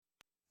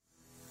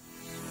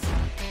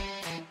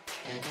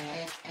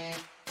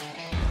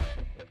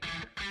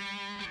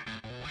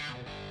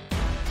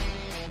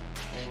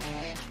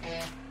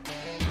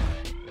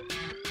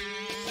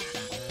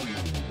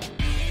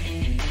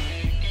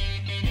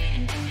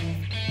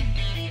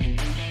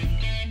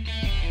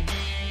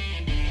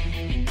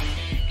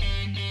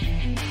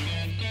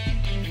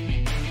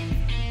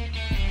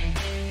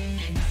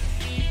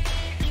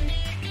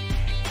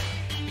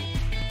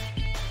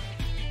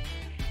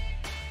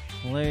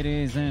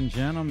ladies and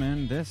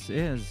gentlemen. This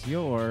is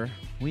your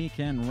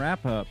weekend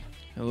wrap-up.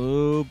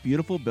 Hello,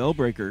 beautiful bell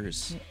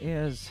breakers. It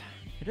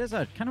is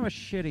a kind of a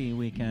shitty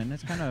weekend.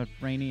 It's kind of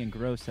rainy and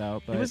gross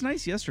out, but It was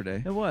nice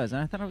yesterday. It was,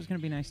 and I thought it was going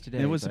to be nice today.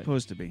 It was but,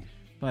 supposed to be.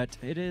 But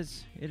it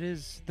is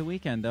the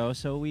weekend, though,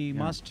 so we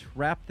must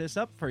wrap this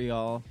up for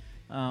y'all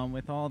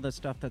with all the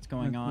stuff that's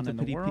going on in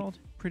the world.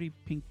 Pretty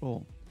pink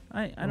bowl.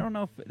 I don't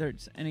know if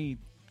there's anything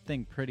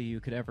pretty you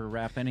could ever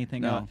wrap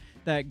anything up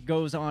that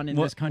goes on in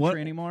this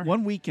country anymore.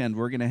 One weekend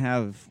we're going to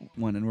have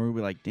one, and we're going to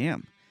be like,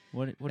 damn,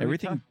 what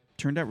everything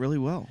turned out really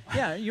well.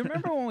 Yeah, you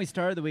remember when we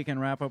started the weekend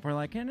wrap-up, we're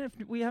like, and if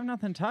we have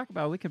nothing to talk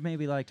about, we could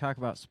maybe talk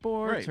about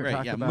sports or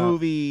talk about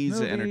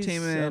movies,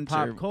 entertainment,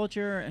 pop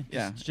culture.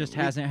 It just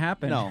hasn't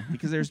happened. No,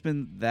 because there's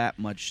been that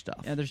much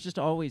stuff. Yeah, there's just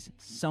always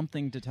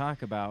something to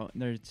talk about.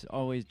 There's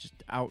always just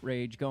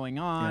outrage going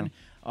on,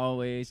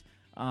 always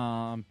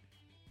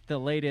the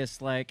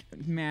latest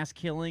mass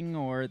killing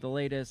or the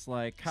latest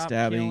cop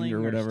stabbing killing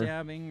or whatever,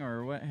 stabbing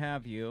or what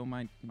have you.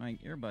 My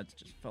earbuds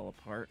just fell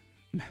apart.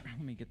 Let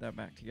me get that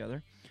back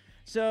together.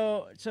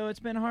 So it's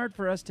been hard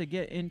for us to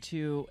get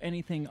into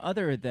anything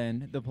other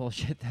than the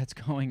bullshit that's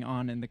going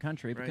on in the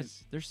country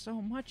because there's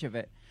so much of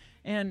it.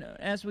 And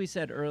as we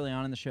said early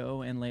on in the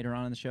show and later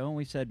on in the show, and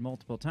we've said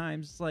multiple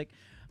times, it's like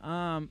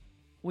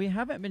we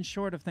haven't been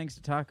short of things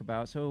to talk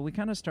about. So we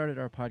kind of started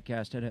our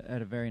podcast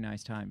at a very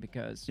nice time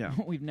because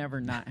we've never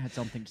not had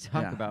something to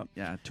talk about.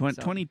 Yeah,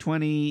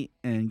 2020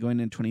 and going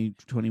into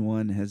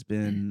 2021 has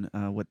been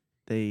what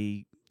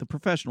the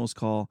professionals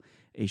call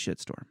a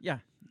shitstorm. Yeah.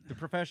 The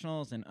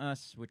professionals and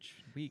us,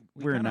 which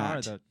we're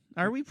not.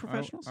 Are we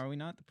professionals? Are we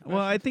not the professionals?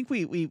 Well, I think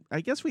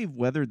I guess we've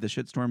weathered the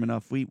shitstorm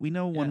enough. We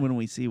know one when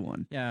we see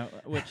one. Yeah,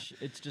 which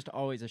it's just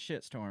always a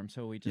shitstorm,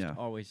 so we just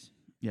always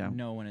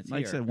know when it's like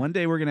here. I said, one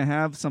day we're going to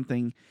have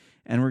something,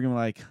 and we're going to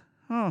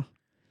be like,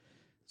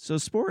 so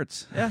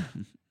sports.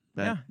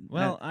 Yeah.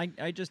 Well,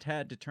 I just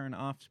had to turn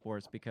off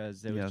sports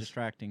because it was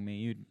distracting me.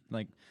 You'd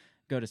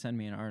go to send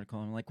me an article,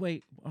 and I'm like,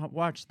 wait,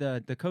 watch,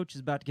 the coach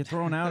is about to get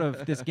thrown out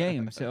of this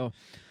game, so...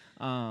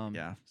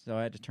 So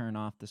I had to turn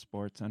off the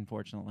sports,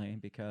 unfortunately,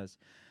 because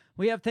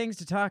we have things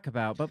to talk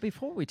about. But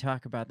before we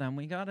talk about them,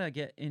 we got to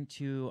get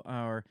into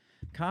our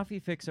Coffee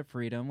Fix of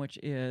Freedom, which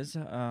is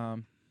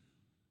Run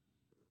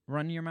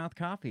Your Mouth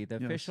Coffee, the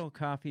official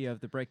coffee of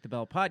the Break the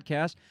Bell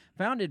podcast,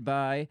 founded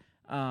by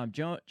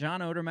John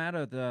Odermatt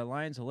of the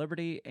Lions of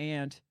Liberty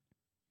and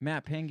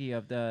Matt Pengy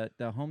of the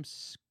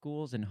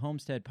Homeschools and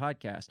Homestead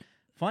podcast.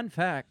 Fun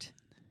fact,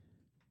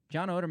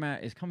 John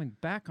Odermatt is coming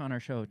back on our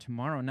show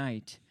tomorrow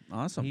night.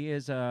 Awesome. He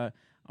is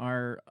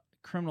our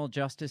criminal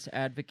justice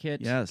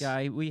advocate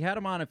guy. We had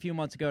him on a few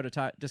months ago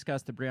to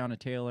discuss the Breonna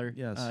Taylor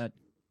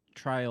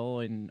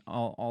trial and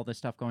all this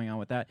stuff going on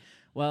with that.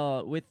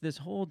 Well, with this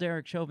whole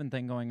Derek Chauvin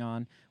thing going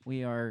on,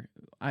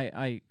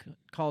 I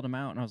called him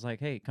out and I was like,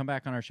 hey, come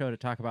back on our show to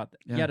talk about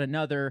yet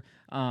another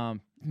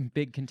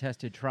big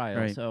contested trial.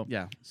 Right.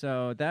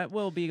 So that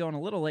will be going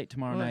a little late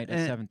tomorrow night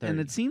at 7:30. And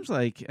it seems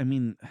like,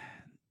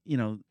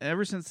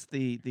 ever since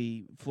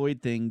the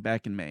Floyd thing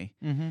back in May,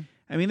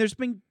 there's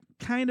been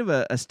kind of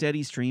a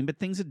steady stream, but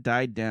things have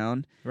died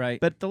down. Right.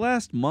 But the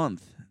last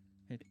month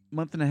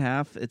and a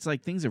half, it's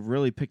like things have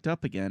really picked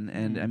up again.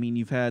 And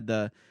you've had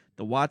the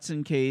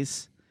Watson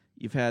case,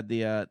 you've had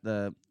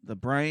the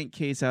Bryant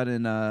case out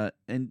in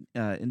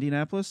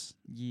Indianapolis.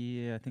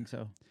 Yeah, I think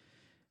so.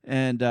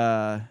 And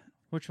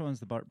which one's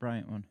the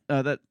Bryant one?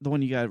 The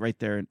one you got right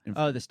there.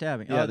 The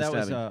stabbing. Yeah, that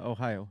stabbing. was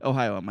Ohio.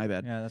 Ohio, my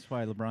bad. Yeah, that's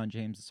why LeBron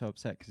James is so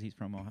upset because he's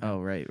from Ohio.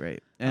 Oh,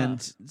 right.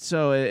 And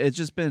so it's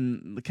just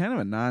been kind of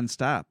a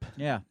nonstop.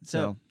 Yeah.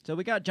 So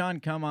we got John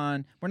come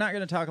on. We're not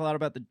going to talk a lot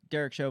about the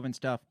Derek Chauvin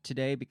stuff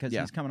today because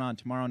he's coming on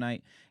tomorrow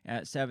night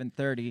at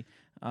 7:30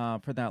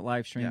 for that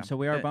live stream. Yeah. So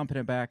we are bumping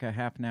it back a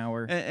half an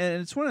hour.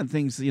 And it's one of the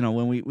things,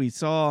 when we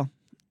saw,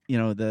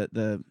 not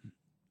the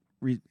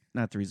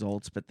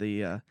results, but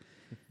the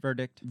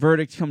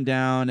verdict come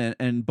down,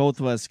 and both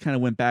of us kind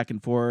of went back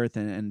and forth,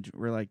 and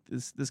we're like,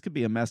 this could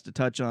be a mess to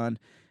touch on,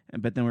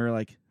 but then we were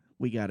like,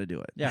 we got to do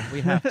it. Yeah, we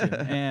have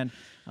to. And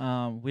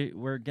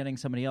we're getting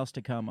somebody else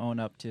to come own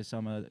up to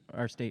some of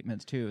our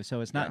statements too.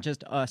 So it's not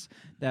just us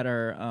that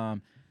are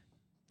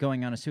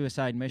going on a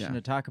suicide mission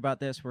to talk about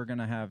this. We're going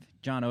to have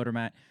John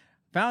Odermatt,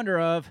 founder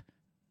of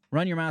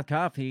Run Your Mouth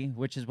Coffee,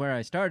 which is where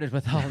I started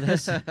with all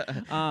this.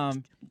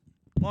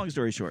 Long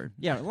story short.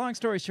 Yeah, long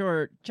story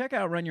short, check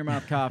out Run Your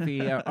Mouth Coffee,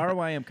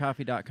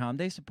 rymcoffee.com.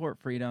 They support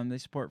freedom. They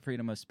support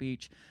freedom of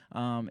speech.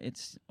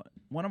 It's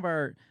one of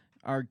our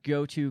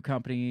go-to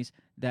companies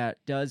that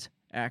does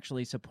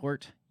actually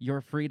support your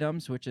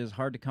freedoms, which is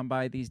hard to come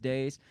by these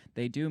days.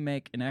 They do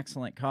make an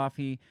excellent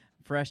coffee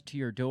fresh to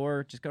your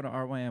door. Just go to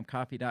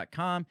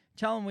rymcoffee.com.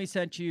 Tell them we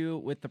sent you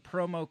with the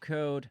promo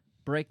code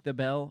Break the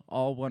Bell,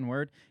 all one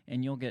word,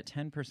 and you'll get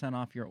 10%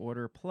 off your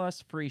order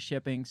plus free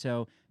shipping.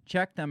 So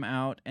check them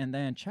out, and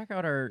then check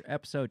out our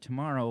episode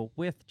tomorrow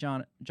with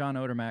John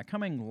Odermatt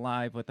coming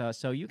live with us.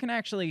 So you can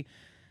actually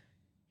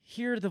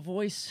hear the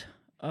voice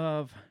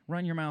of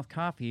Run Your Mouth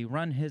Coffee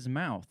run his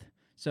mouth.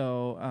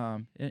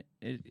 So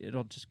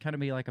it'll just kind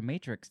of be like a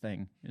Matrix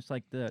thing. It's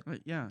like the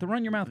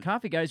Run Your Mouth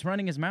Coffee guy's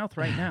running his mouth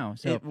right now.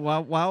 So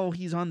while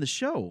he's on the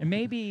show, and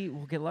maybe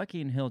we'll get lucky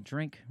and he'll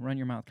drink Run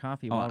Your Mouth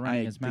Coffee while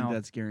running his mouth. I think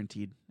that's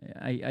guaranteed.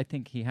 I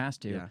think he has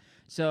to. Yeah.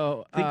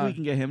 So I think we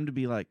can get him to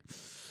be like,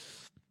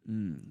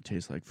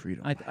 tastes like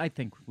freedom. I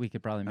think we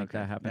could probably make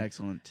that happen.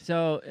 Excellent.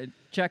 So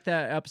check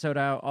that episode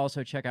out.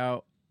 Also check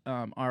out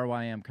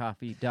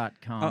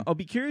rymcoffee.com. I'll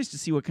be curious to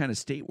see what kind of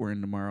state we're in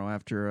tomorrow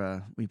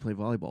after we play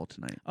volleyball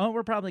tonight. Oh,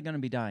 we're probably going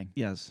to be dying.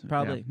 Yes.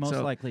 Probably, most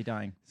likely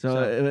dying.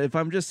 So if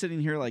I'm just sitting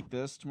here like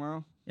this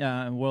tomorrow?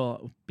 Yeah,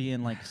 we'll be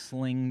in like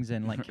slings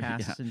and like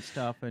casts and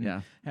stuff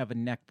and have a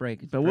neck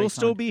break. But we'll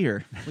still be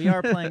here. We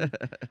are playing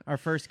our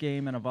first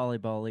game in a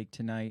volleyball league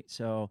tonight.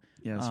 So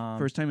yes,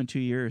 first time in 2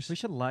 years. We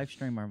should live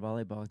stream our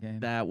volleyball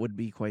game. That would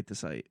be quite the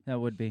sight. That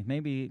would be.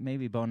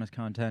 Maybe bonus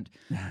content.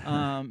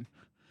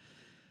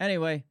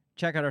 Anyway,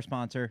 check out our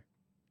sponsor.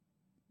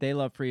 They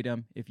love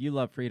freedom. If you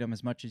love freedom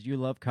as much as you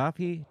love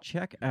coffee,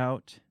 check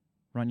out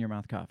Run Your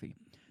Mouth Coffee.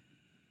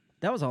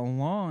 That was a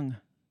long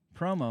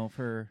promo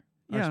for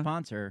our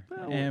sponsor,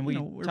 and we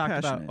talked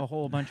about a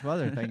whole bunch of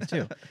other things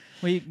too.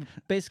 We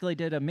basically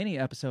did a mini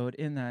episode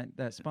in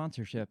that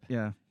sponsorship.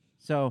 Yeah.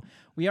 So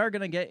we are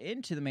going to get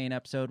into the main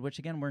episode, which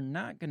again, we're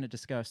not going to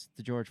discuss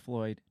the George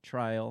Floyd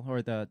trial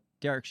or the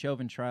Derek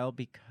Chauvin trial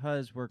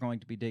because we're going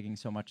to be digging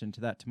so much into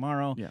that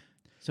tomorrow. Yeah.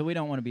 So we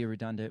don't want to be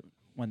redundant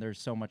when there's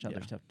so much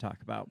other stuff to talk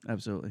about.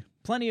 Absolutely.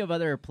 Plenty of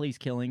other police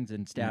killings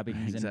and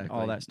stabbings and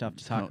all that stuff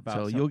to talk about.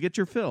 So you'll get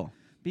your fill.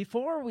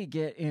 Before we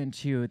get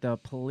into the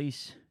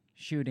police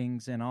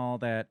shootings and all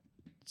that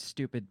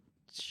stupid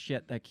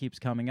shit that keeps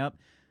coming up,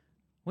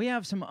 we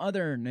have some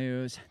other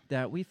news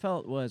that we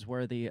felt was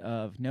worthy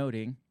of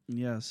noting.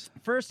 Yes.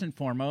 First and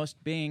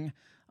foremost being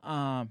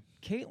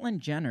Caitlyn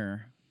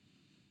Jenner,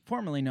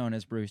 formerly known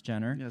as Bruce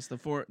Jenner. Yes,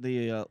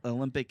 the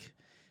Olympic...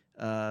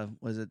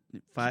 was it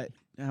 5?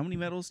 How many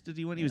medals did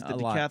he win? He was the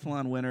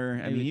decathlon winner.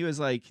 Maybe. I mean, he was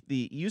like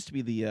used to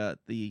be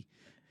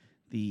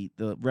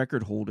the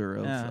record holder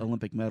of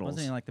Olympic medals.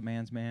 Wasn't he like the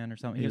man's man or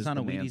something? He was on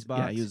a Wheaties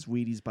box. Yeah, he was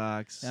Wheaties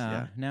box.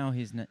 Now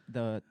he's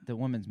the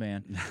woman's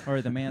man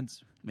or the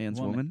man's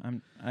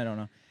woman. I don't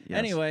know. Yes.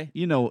 Anyway,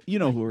 you know who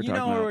we're talking about. You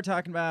know who we're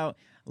talking about.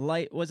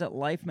 Was it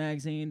Life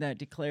magazine that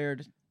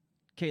declared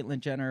Caitlyn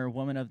Jenner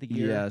Woman of the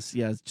Year?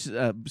 Yes.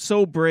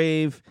 So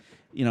brave.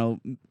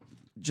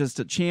 Just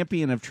a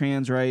champion of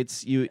trans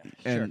rights,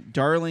 and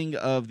darling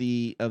of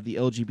the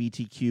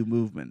LGBTQ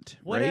movement.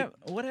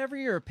 Whatever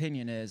your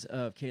opinion is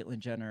of Caitlyn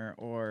Jenner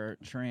or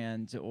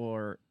trans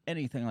or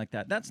anything like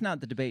that, that's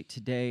not the debate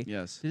today.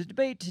 Yes, the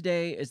debate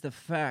today is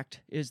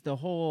the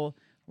whole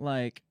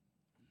like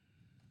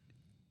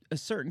a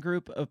certain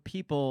group of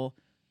people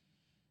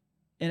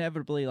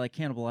inevitably like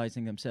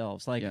cannibalizing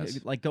themselves,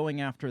 like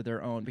going after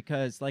their own,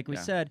 because like we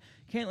said,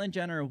 Caitlyn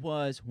Jenner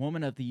was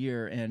Woman of the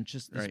Year and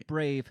just this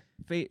brave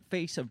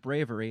face of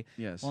bravery.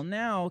 Yes. Well,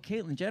 now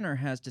Caitlyn Jenner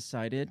has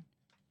decided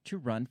to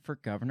run for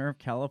governor of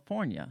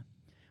California,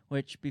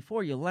 which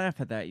before you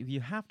laugh at that,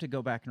 you have to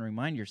go back and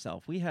remind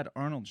yourself, we had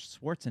Arnold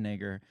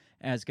Schwarzenegger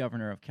as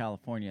governor of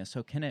California.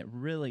 So can it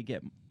really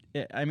get,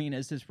 I mean,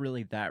 is this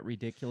really that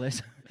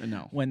ridiculous?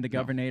 No. When the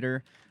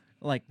governor...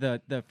 Like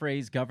the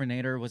phrase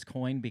 "governor" was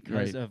coined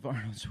because of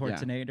Arnold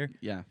Schwarzenegger.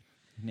 Yeah.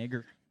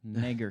 Nigger,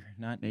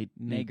 not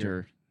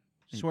Nager.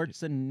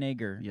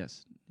 Schwarzenegger.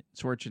 Yes,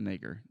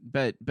 Schwarzenegger.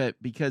 But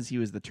because he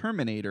was the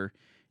Terminator,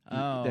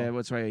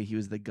 that's why he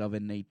was the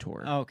governor.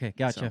 Oh, okay,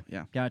 gotcha.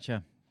 So,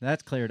 gotcha.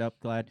 That's cleared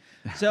up. Glad.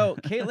 So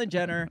Caitlyn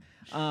Jenner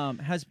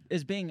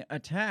is being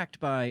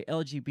attacked by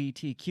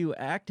LGBTQ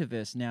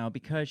activists now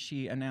because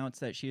she announced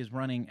that she is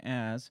running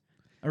as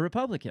a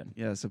Republican.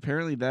 Yes,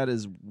 apparently that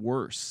is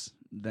worse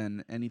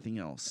than anything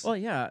else. Well,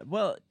 yeah.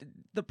 Well,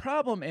 the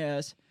problem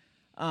is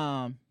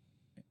that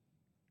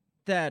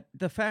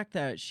the fact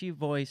that she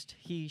voiced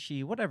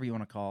she, whatever you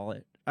want to call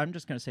it. I'm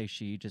just going to say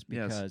she just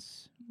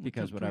because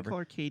whatever. Call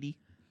her Katie.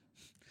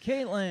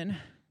 Caitlyn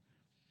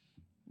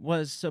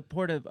was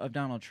supportive of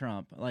Donald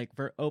Trump, like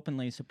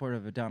openly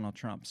supportive of Donald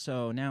Trump.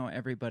 So now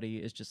everybody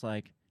is just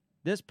like,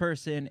 this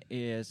person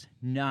is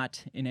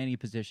not in any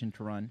position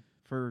to run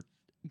for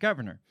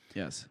governor.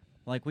 Yes.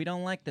 Like, we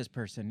don't like this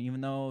person,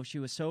 even though she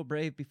was so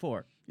brave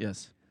before.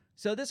 Yes.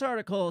 So this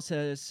article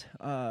says,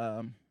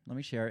 let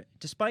me share it.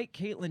 Despite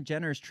Caitlyn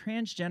Jenner's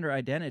transgender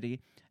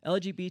identity,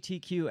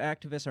 LGBTQ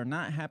activists are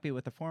not happy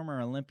with the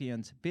former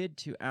Olympian's bid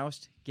to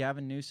oust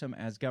Gavin Newsom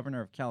as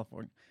governor of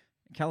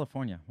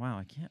California. Wow,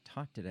 I can't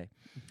talk today.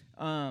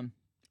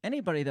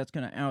 Anybody that's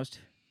going to oust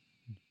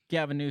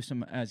Gavin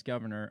Newsom as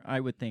governor,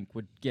 I would think,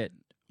 would get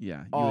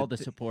all the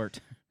support.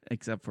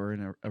 Except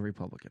for a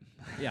Republican.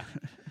 Yeah.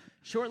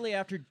 Shortly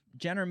after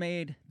Jenner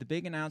made the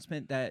big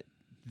announcement that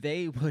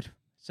they would...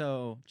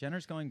 So,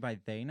 Jenner's going by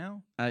they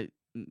now?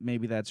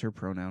 Maybe that's her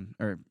pronoun.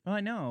 Well, I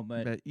know,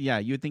 but yeah,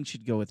 you would think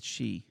she'd go with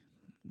she.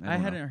 I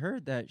hadn't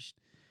heard that.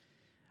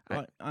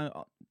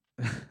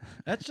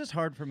 That's just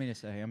hard for me to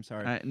say. I'm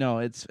sorry. No,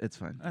 it's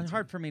fine. It's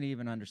hard for me to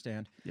even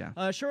understand.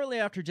 Yeah. Shortly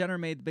after Jenner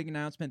made the big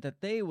announcement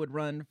that they would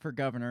run for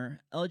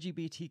governor,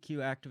 LGBTQ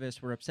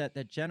activists were upset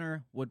that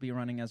Jenner would be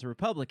running as a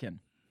Republican.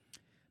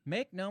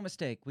 Make no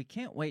mistake, we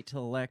can't wait to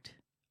elect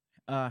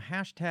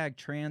hashtag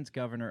trans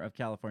governor of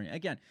California.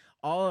 Again,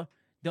 the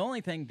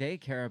only thing they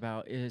care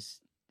about is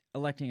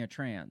electing a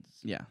trans.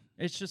 Yeah.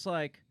 It's just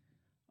like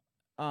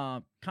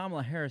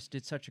Kamala Harris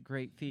did such a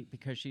great feat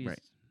because she's,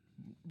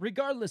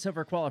 regardless of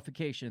her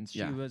qualifications,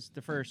 she was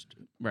the first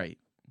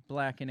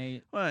black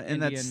and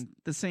and that's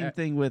the same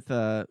thing with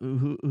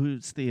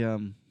who's the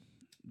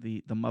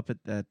Muppet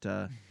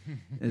that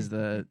is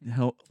the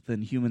Health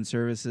and Human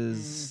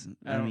Services.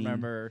 I don't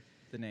remember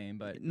the name,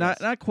 but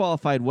not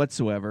qualified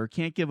whatsoever.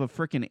 Can't give a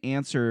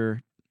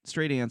frickin'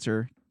 straight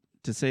answer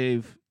to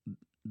save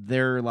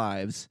their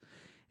lives,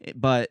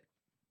 but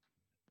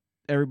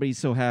everybody's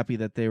so happy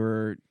that they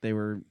were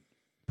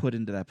put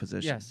into that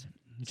position. Yes,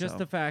 just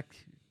the fact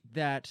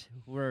that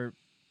we're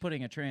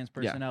putting a trans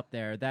person up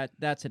there,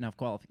 that's enough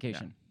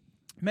qualification.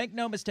 Yeah. Make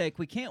no mistake,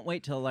 we can't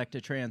wait to elect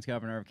a trans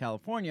governor of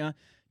California,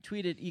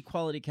 tweeted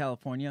Equality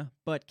California,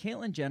 but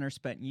Caitlyn Jenner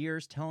spent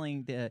years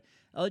telling the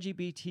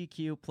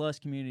LGBTQ plus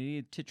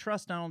community to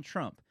trust Donald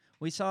Trump.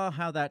 We saw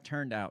how that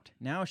turned out.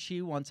 Now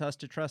she wants us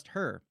to trust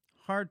her.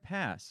 Hard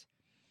pass.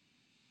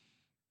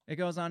 It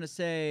goes on to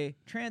say,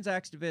 trans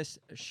activist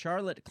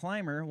Charlotte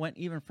Clymer went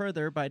even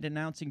further by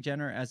denouncing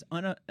Jenner as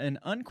an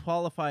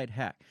unqualified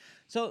hack.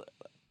 So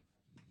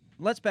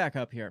let's back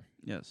up here.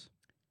 Yes.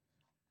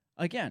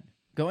 Again,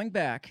 going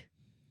back,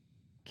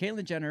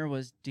 Caitlyn Jenner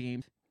was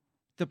deemed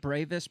the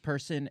bravest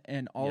person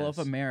in all of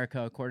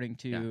America, according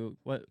to,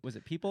 what was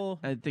it, People?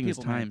 I think it's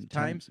Time.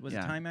 Times? Was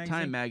it Time Magazine?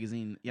 Time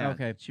Magazine, yeah.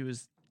 Okay. She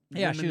was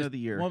Woman of the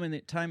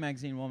Year. Time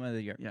Magazine Woman of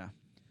the Year. Yeah.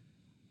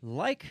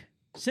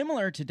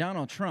 Similar to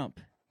Donald Trump,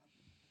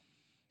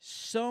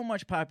 so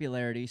much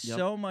popularity,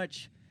 so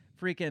much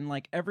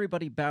freaking,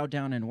 everybody bowed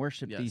down and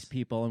worshiped these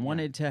people and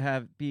wanted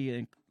to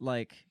be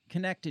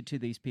connected to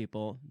these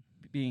people,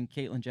 being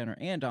Caitlyn Jenner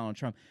and Donald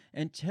Trump,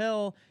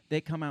 until they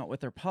come out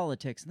with their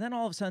politics. And then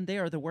all of a sudden, they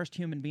are the worst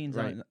human beings.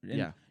 Right.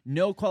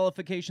 No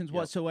qualifications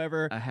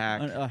whatsoever. A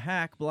hack. A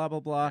hack, blah,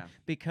 blah, blah.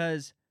 Yeah.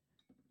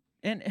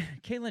 And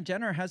Caitlyn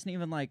Jenner hasn't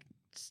even,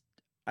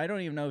 I don't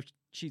even know if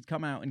she's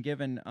come out and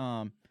given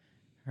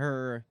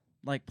her,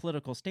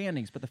 political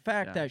standings. But the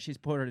fact that she's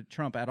supported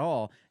Trump at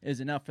all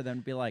is enough for them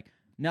to be like,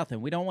 nothing.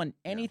 We don't want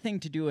anything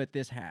to do with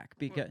this hack.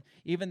 Because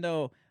even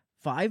though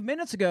 5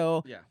 minutes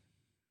ago...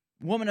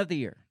 Woman of the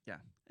Year. Yeah.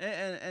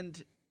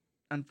 And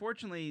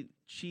unfortunately,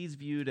 she's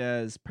viewed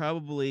as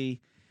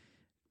probably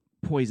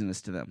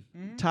poisonous to them.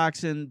 Mm-hmm.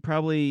 Toxin,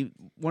 probably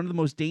one of the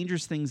most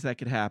dangerous things that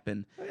could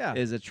happen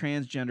is a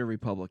transgender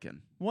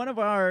Republican. One of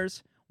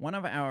ours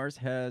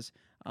has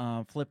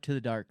flipped to the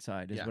dark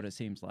side, is what it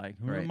seems like.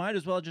 Right. We might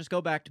as well just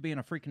go back to being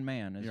a freaking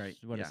man, is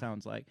what it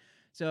sounds like.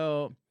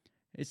 So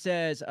it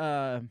says...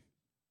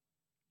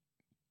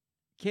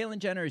 Caitlyn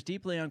Jenner is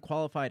deeply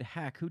unqualified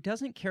hack who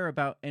doesn't care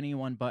about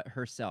anyone but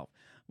herself.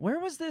 Where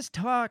was this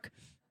talk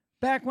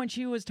back when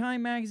she was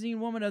Time Magazine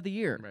Woman of the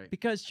Year? Right.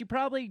 Because she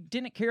probably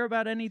didn't care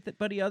about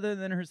anybody other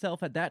than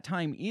herself at that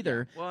time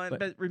either. Yeah. Well,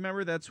 but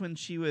remember, that's when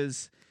she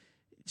was,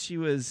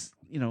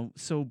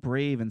 so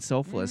brave and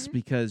selfless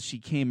because she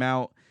came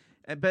out.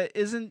 But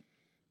isn't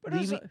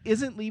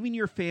leaving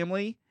your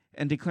family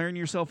and declaring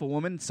yourself a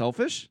woman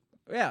selfish?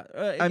 Yeah.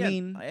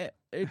 Again,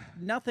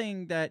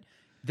 nothing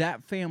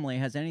that family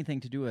has anything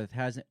to do with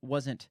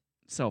wasn't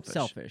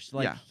selfish.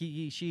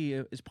 She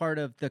is part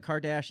of the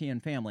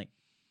Kardashian family,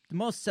 the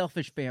most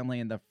selfish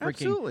family in the freaking.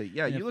 Absolutely,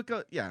 yeah. You look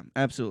up,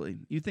 absolutely.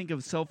 You think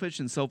of selfish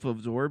and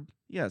self-absorbed.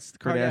 Yes, the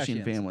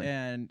Kardashian family,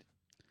 and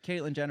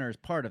Caitlyn Jenner is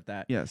part of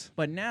that. Yes,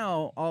 but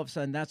now all of a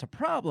sudden that's a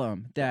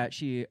problem that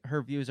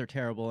her views are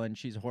terrible and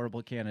she's a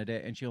horrible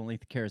candidate and she only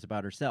cares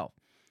about herself.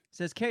 It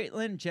says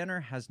Caitlyn Jenner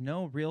has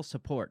no real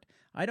support.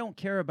 I don't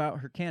care about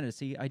her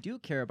candidacy. I do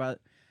care about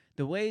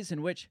the ways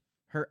in which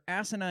her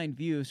asinine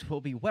views will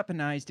be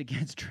weaponized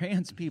against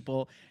trans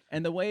people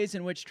and the ways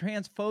in which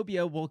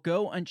transphobia will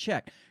go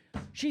unchecked.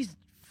 She's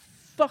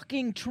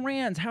fucking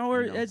trans. How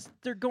is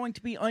there going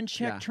to be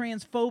unchecked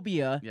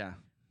transphobia? Yeah.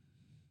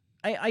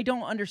 I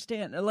don't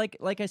understand.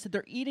 Like I said,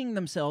 they're eating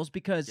themselves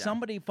because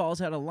somebody falls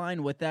out of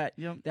line with that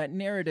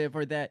narrative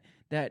or that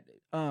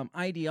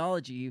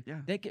ideology.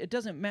 Yeah. It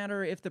doesn't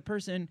matter if the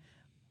person...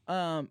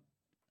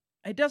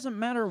 it doesn't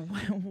matter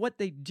what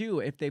they do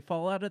if they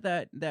fall out of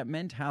that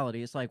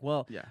mentality. It's like,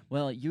 well,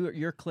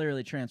 you're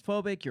clearly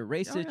transphobic, you're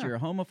racist, you're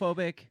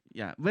homophobic.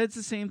 Yeah, but it's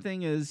the same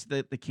thing as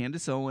the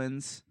Candace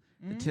Owens,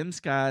 the Tim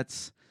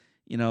Scotts,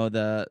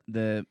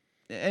 the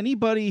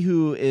anybody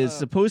who is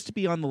supposed to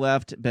be on the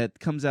left but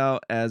comes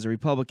out as a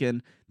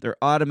Republican, they're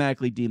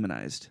automatically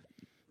demonized.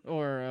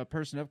 Or a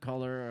person of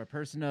color, or a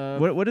person of...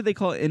 What do they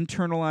call it?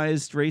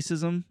 Internalized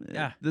racism?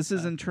 Yeah. This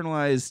is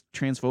internalized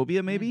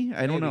transphobia, maybe?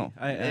 I don't know.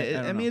 I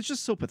don't know. It's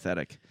just so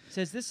pathetic. It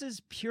says this is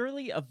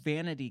purely a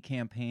vanity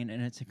campaign,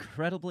 and it's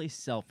incredibly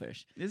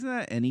selfish. Isn't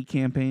that any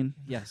campaign?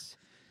 Yes.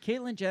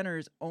 Caitlyn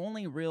Jenner's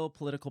only real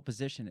political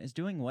position is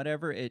doing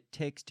whatever it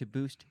takes to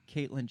boost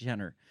Caitlyn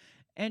Jenner.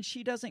 And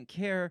she doesn't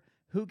care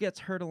who gets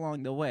hurt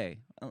along the way.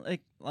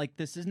 Like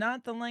this is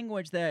not the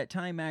language that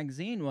Time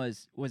Magazine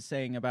was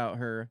saying about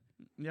her.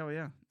 Oh,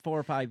 yeah. 4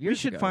 or 5 years ago. We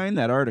should find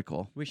that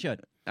article. We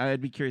should.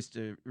 I'd be curious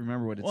to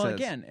remember what it says. Well,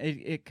 again,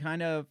 it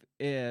kind of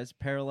is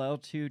parallel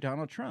to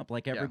Donald Trump.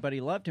 Like, everybody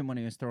loved him when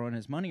he was throwing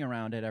his money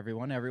around at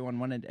everyone. Everyone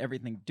wanted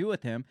everything to do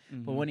with him.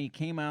 Mm-hmm. But when he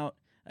came out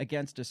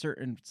against a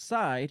certain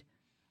side,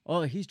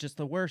 oh, he's just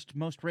the worst,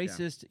 most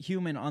racist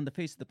human on the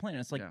face of the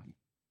planet. It's like,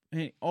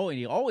 he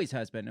always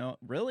has been. Oh,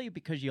 really?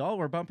 Because y'all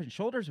were bumping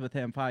shoulders with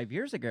him 5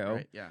 years ago.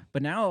 Right, yeah.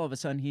 But now, all of a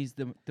sudden, he's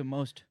the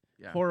most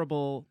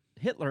horrible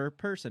Hitler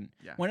person.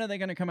 Yeah. When are they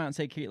going to come out and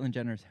say Caitlyn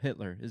Jenner's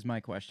Hitler is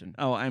my question.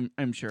 Oh,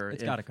 I'm sure.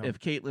 It's got to come. If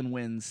Caitlyn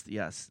wins,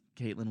 yes,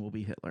 Caitlyn will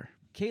be Hitler.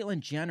 Caitlyn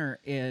Jenner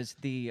is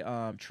the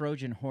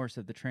Trojan horse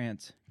of the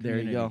trans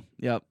community. There you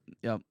go.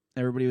 Yep.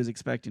 Everybody was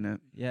expecting it.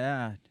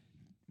 Yeah.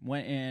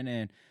 Went in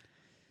and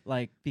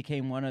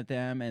became one of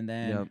them, and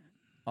then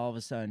all of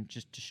a sudden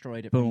just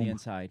destroyed it from the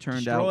inside.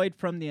 Destroyed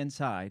from the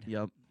inside.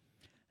 Yep.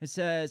 It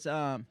says,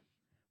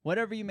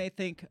 whatever you may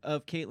think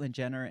of Caitlyn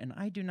Jenner, and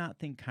I do not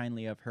think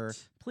kindly of her,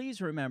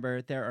 please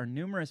remember there are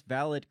numerous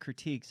valid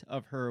critiques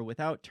of her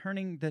without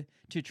turning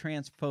to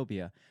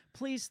transphobia.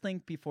 Please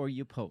think before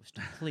you post.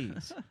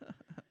 Please.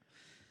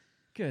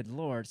 Good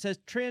Lord. It says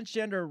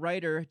transgender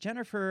writer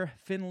Jennifer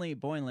Finley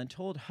Boylan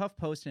told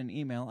HuffPost in an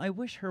email, I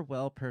wish her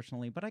well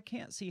personally, but I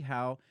can't see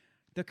how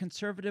the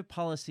conservative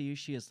policies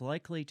she is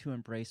likely to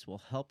embrace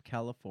will help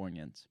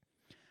Californians.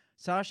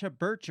 Sasha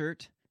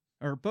Bookert,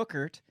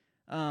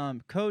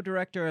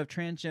 co-director of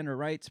Transgender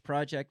Rights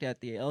Project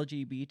at the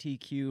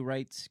LGBTQ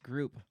rights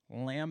group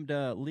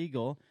Lambda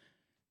Legal,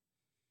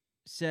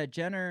 said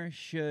Jenner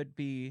should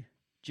be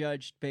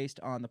judged based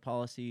on the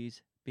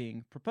policies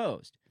being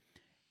proposed.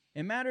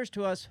 It matters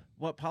to us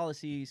what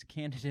policies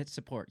candidates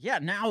support. Yeah,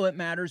 now it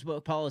matters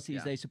what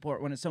policies they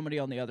support when it's somebody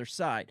on the other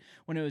side.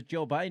 When it was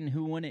Joe Biden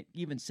who wouldn't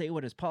even say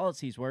what his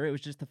policies were, it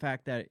was just the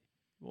fact that,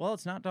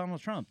 it's not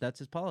Donald Trump. That's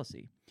his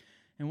policy.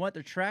 And what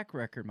their track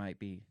record might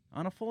be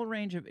on a full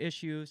range of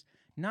issues,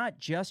 not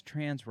just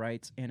trans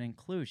rights and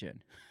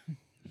inclusion.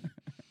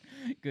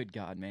 Good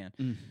God,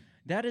 man.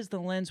 That is the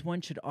lens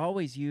one should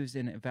always use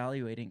in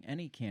evaluating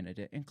any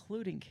candidate,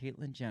 including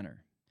Caitlyn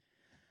Jenner.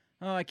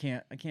 Oh, I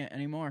can't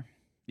anymore.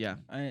 Yeah.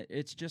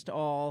 It's just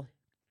all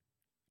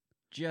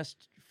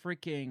just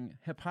freaking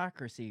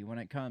hypocrisy when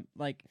it comes.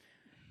 Like,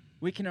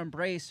 we can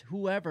embrace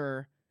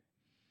whoever,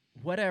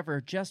 whatever,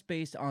 just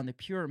based on the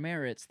pure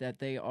merits that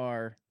they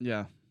are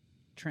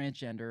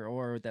transgender,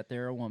 or that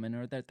they're a woman,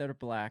 or that they're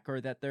black, or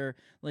that they're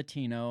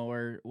Latino,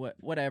 or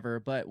whatever.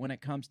 But when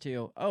it comes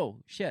to, oh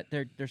shit,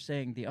 they're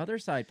saying the other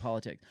side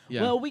politics.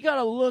 Yeah. Well, we got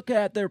to look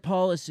at their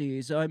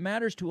policies. It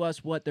matters to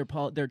us what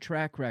their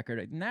track record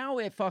is. Now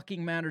it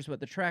fucking matters what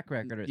the track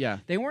record is. Yeah.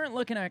 They weren't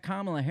looking at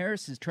Kamala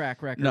Harris's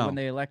track record when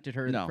they elected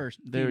her the first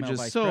female They were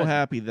just so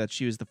happy that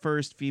she was the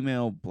first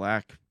female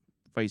black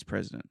vice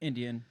president.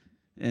 Indian,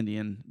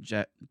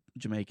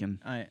 Jamaican.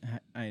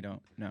 I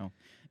don't know.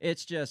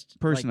 It's just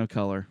person of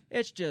color.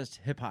 It's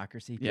just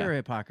hypocrisy, pure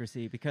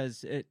hypocrisy,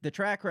 because the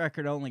track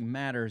record only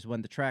matters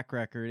when the track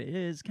record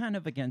is kind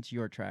of against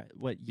your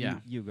what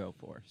you go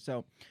for.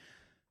 So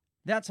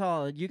that's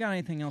all. You got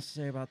anything else to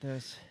say about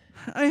this?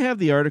 I have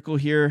the article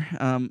here,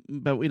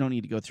 but we don't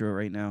need to go through it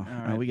right now.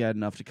 Right. We got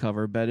enough to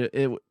cover, but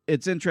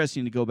it's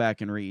interesting to go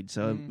back and read.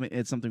 So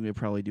it's something we'll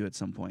probably do at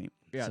some point.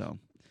 Yeah. So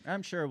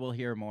I'm sure we'll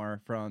hear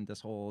more from this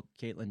whole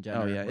Caitlyn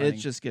Jenner. Oh, yeah. Running.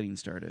 It's just getting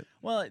started.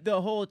 Well,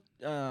 the whole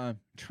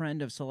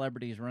trend of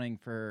celebrities running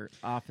for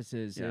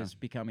offices is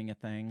becoming a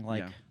thing.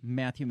 Like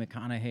Matthew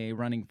McConaughey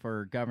running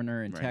for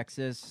governor in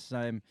Texas.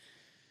 I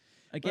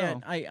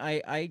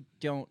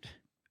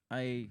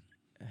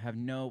have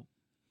no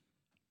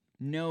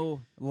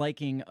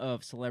liking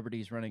of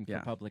celebrities running for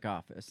public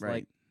office.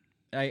 Right.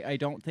 Like, I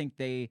don't think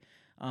they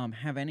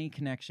have any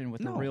connection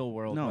with the real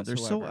world whatsoever. They're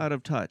so out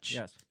of touch.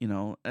 Yes.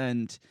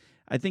 And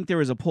I think there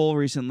was a poll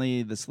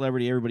recently, the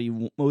celebrity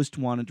everybody most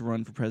wanted to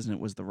run for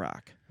president was The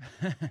Rock.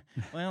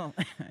 Well,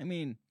 I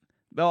mean...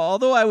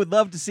 Although I would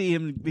love to see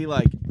him be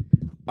like,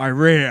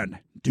 Iran,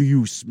 do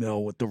you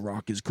smell what The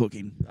Rock is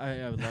cooking?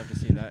 I would love to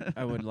see that.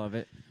 I would love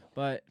it.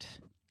 But,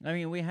 I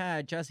mean, we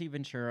had Jesse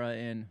Ventura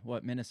in,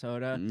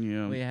 Minnesota?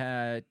 Yeah. We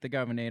had the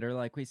governor,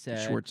 like we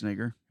said.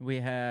 Schwarzenegger.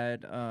 We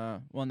had,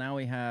 now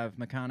we have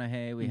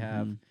McConaughey. We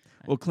have...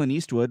 Well, Clint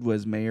Eastwood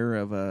was mayor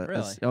of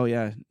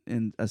really?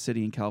 in a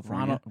city in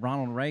California.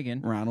 Ronald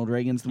Reagan. Ronald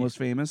Reagan's the most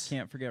famous.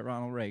 Can't forget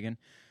Ronald Reagan.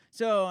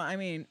 So, I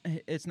mean,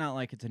 it's not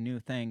like it's a new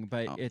thing,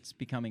 but it's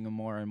becoming a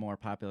more and more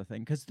popular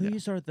thing because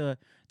these are the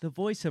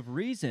voice of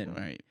reason.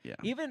 Right, yeah.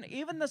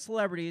 Even the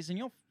celebrities, and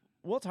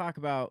we'll talk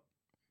about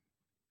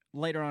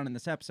later on in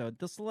this episode,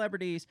 the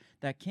celebrities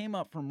that came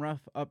up from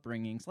rough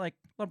upbringings, like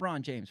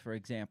LeBron James, for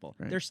example.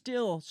 Right. They're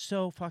still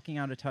so fucking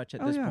out of touch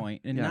at this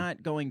point and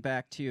not going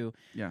back to,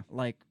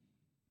 like,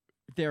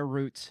 their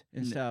roots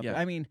and stuff. Yeah.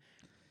 I mean,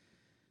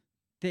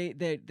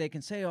 they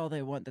can say all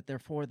they want that they're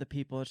for the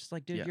people. It's just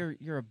like, dude,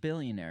 you're a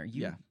billionaire.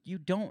 You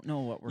don't know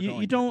what we're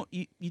going. You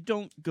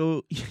don't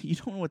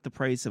know what the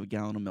price of a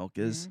gallon of milk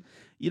is. Mm-hmm.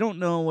 You don't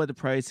know what the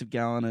price of a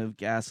gallon of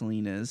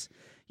gasoline is.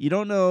 You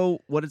don't know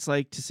what it's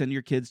like to send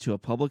your kids to a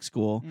public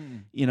school.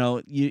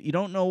 Mm. You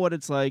don't know what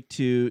it's like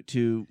to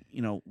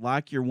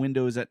lock your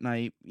windows at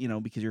night,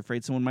 because you're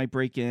afraid someone might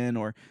break in,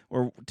 or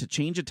to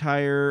change a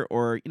tire,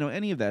 or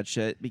any of that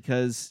shit,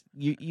 because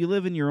you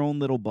live in your own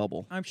little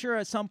bubble. I'm sure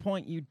at some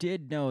point you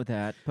did know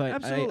that,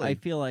 but I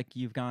feel like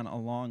you've gone a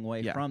long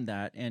way from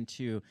that, and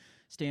to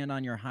stand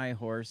on your high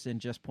horse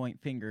and just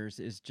point fingers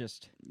is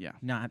just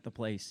not the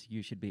place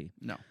you should be.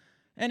 No.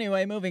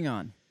 Anyway, moving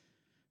on.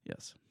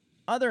 Yes.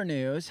 Other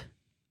news,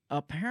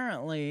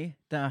 apparently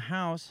the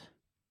House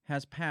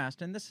has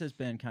passed, and this has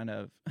been kind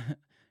of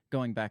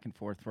going back and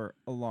forth for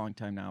a long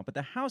time now, but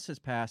the House has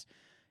passed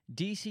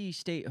D.C.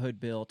 statehood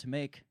bill to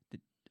make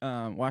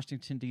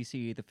Washington,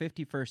 D.C. the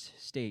 51st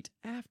state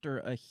after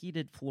a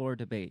heated floor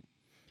debate.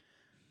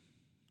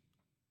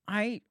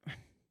 I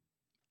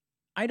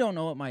don't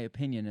know what my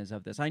opinion is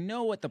of this. I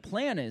know what the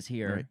plan is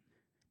here,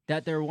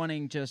 that they're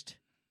wanting just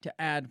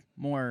to add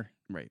more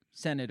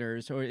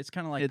senators, or it's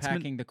kind of like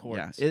packing the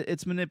courts. Yeah,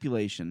 it's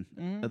manipulation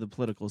of the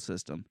political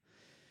system.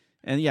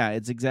 And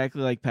it's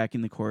exactly like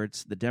packing the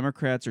courts. The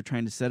Democrats are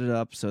trying to set it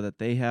up so that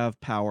they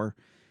have power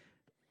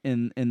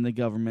in the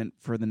government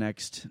for the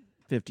next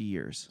 50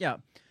 years. Yeah.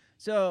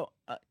 So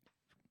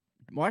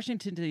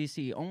Washington,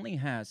 D.C. only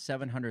has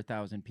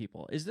 700,000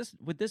 people.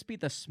 Would this be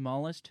the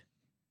smallest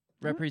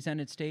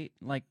represented state,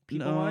 like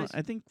people-wise? No,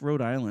 I think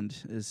Rhode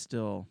Island is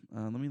still...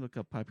 let me look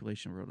up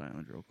population of Rhode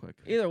Island real quick.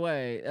 Either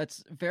way,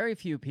 that's very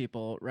few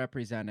people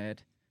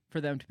represented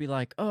for them to be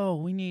like, oh,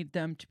 we need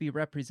them to be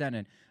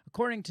represented.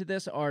 According to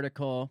this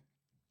article,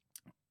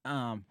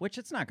 which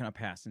it's not going to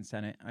pass in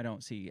Senate, I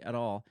don't see at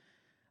all,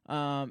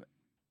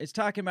 it's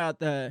talking about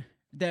that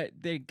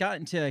they got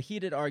into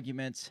heated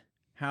arguments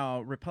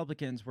how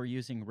Republicans were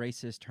using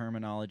racist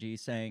terminology,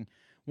 saying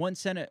one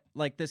Senate,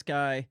 like this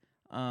guy...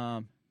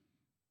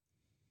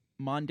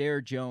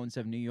 Mondaire Jones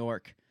of New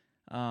York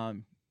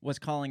was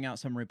calling out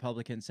some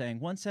Republicans, saying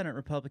one Senate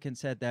Republican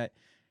said that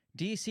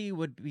D.C.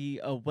 would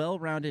be a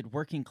well-rounded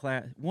working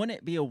class. Wouldn't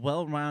it be a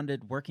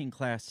well-rounded working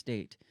class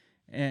state?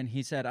 And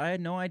he said, I had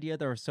no idea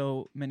there were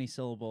so many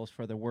syllables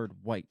for the word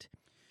white.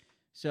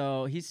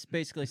 So he's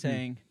basically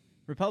saying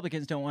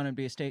Republicans don't want it to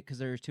be a state because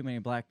there's too many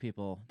black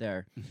people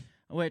there,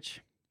 which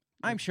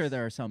I'm sure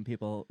there are some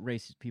people,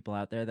 racist people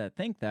out there that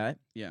think that.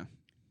 Yeah.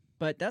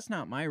 But that's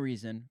not my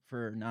reason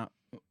for not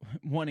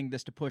wanting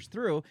this to push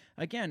through.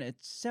 Again,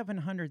 it's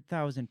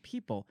 700,000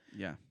 people.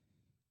 Yeah.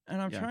 And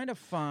I'm trying to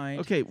find...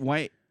 Okay,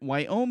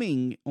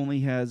 Wyoming only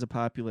has a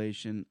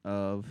population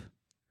of,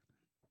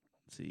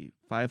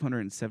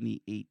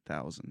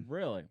 578,000.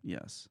 Really?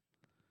 Yes.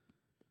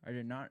 I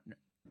did not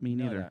Me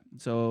neither. That.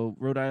 So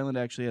Rhode Island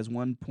actually has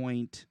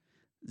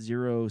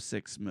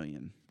 1.06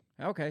 million.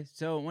 Okay,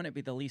 so it wouldn't be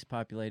the least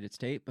populated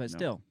state, but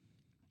still.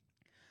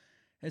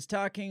 It's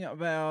talking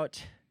about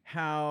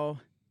how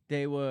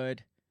they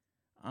would...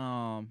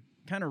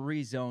 kind of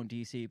rezone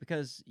DC,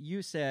 because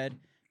you said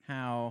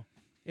how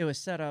it was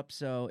set up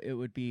so it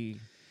would be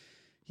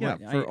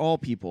for all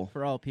people.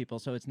 For all people,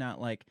 so it's not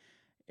like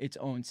its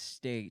own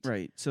state.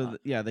 Right. So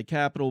the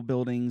Capitol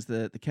buildings,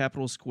 the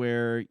Capitol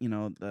Square,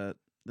 the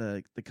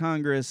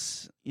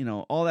Congress,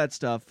 all that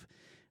stuff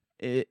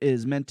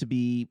is meant to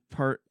be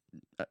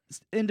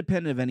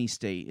independent of any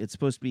state. It's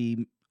supposed to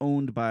be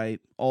owned by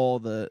all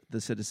the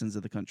citizens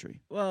of the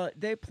country. Well,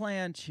 they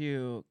plan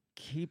to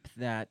keep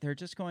that. They're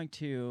just going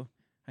to,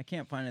 I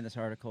can't find in this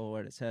article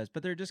what it says,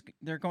 but they're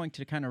going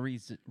to kind of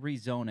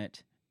rezone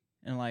it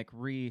and like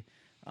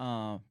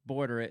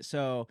border it.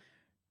 So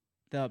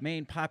the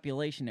main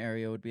population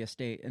area would be a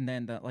state, and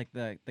then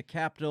the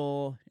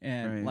Capitol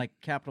and like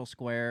Capitol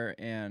Square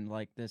and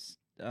like this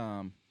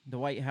the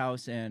White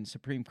House and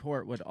Supreme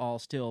Court would all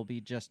still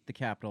be just the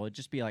Capitol. It'd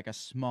just be like a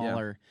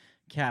smaller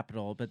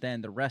capital, but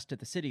then the rest of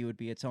the city would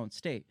be its own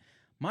state.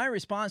 My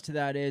response to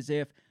that is,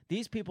 if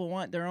these people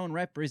want their own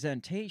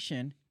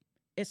representation,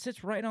 it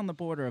sits right on the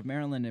border of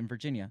Maryland and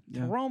Virginia.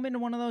 Yeah. Throw them into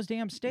one of those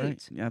damn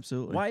states. Right.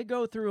 Absolutely. Why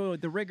go through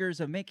the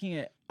rigors of making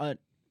it a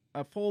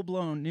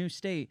full-blown new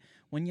state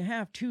when you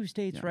have two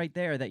states right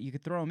there that you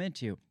could throw them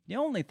into? The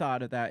only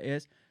thought of that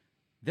is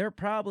they're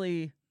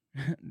probably...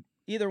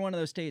 either one of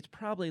those states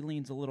probably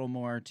leans a little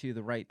more to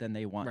the right than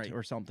they want,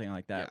 or something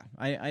like that.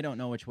 Yeah. I don't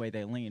know which way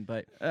they lean,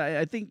 but...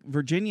 I think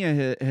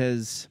Virginia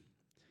has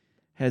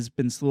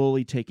been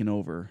slowly taken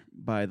over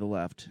by the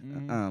left,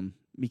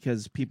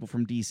 because people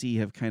from D.C.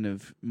 have kind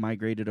of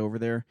migrated over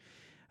there.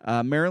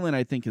 Maryland,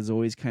 I think, has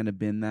always kind of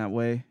been that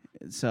way.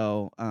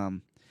 So,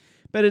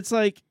 but it's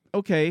like,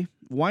 okay,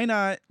 why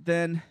not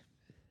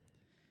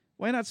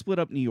split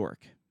up New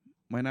York?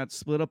 Why not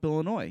split up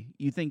Illinois?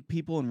 You think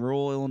people in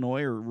rural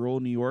Illinois or rural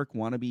New York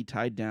want to be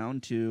tied down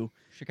to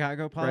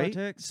Chicago politics?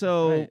 Right?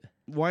 So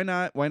why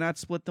not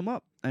split them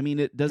up? I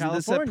mean, doesn't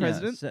this set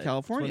precedent?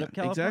 California,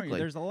 exactly.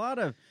 There's a lot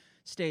of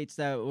states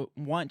that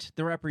want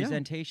the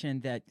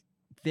representation that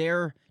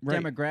their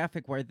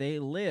demographic where they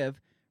live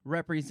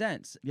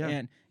represents. Yeah.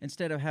 And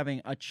instead of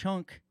having a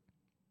chunk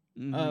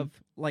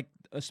of like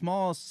a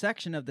small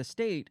section of the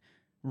state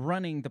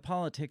running the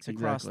politics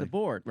across the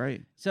board.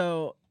 Right.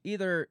 So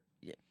either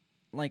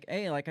like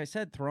A, like I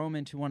said, throw them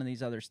into one of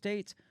these other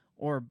states,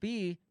 or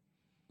B,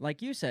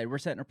 like you said, we're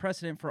setting a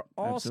precedent for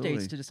all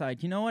states to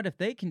decide, you know what, if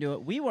they can do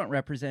it, we want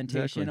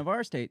representation of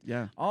our state.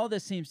 Yeah. All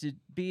this seems to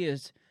be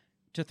is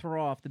to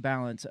throw off the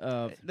balance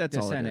of the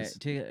Senate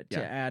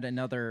to add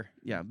another.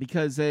 Yeah,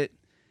 because the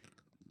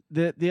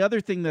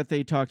other thing that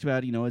they talked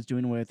about, is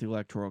doing away with the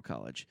Electoral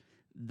College.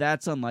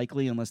 That's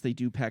unlikely unless they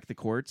do pack the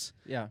courts.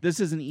 Yeah. This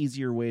is an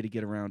easier way to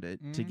get around it,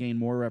 to gain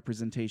more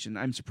representation.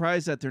 I'm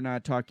surprised that they're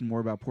not talking more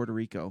about Puerto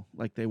Rico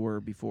like they were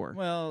before.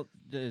 Well,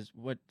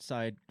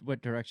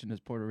 what direction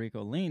does Puerto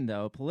Rico lean,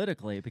 though,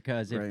 politically?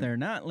 Because if they're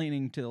not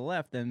leaning to the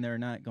left, then they're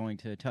not going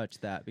to touch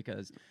that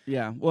because...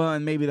 Yeah, well,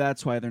 and maybe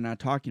that's why they're not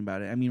talking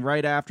about it. I mean,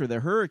 right after the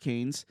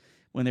hurricanes,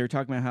 when they were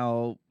talking about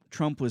how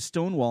Trump was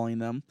stonewalling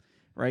them,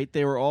 right,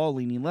 they were all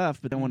leaning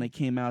left, but then when it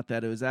came out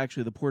that it was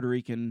actually the Puerto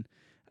Rican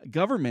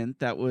government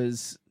that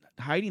was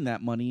hiding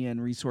that money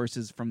and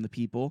resources from the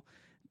people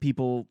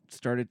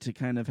started to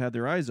kind of have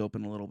their eyes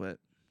open a little bit.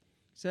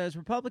 Says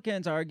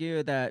Republicans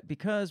argue that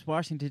because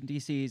Washington,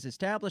 D.C.'s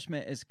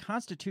establishment is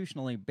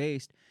constitutionally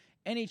based,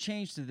 any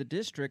change to the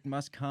district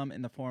must come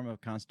in the form of a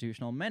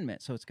constitutional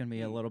amendment. So it's going to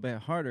be a little bit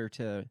harder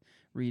to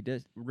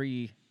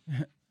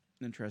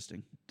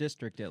Interesting.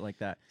 district it like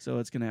that. So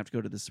it's going to have to go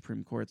to the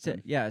Supreme Court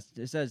then.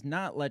 It says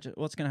not well,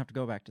 it's going to have to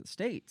go back to the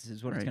states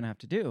is what it's going to have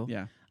to do.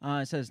 Yeah.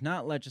 It says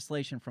not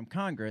legislation from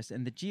Congress,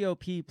 and the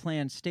GOP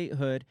planned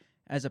statehood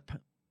as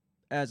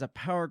a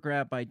power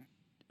grab by...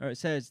 Or it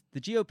says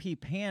the GOP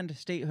panned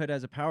statehood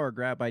as a power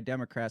grab by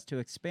Democrats to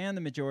expand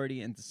the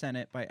majority in the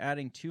Senate by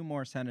adding 2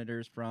 more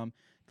senators from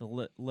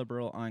the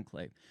liberal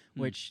enclave,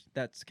 which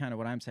that's kind of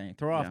what I'm saying.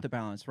 Throw off the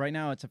balance. Right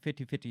now it's a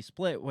 50-50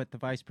 split with the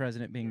vice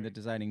president being the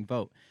deciding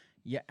vote.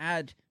 You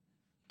add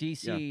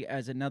D.C.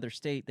 as another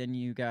state, then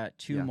you got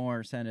 2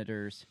 more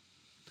senators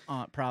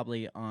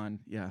probably on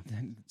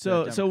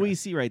So we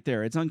see right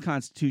there, it's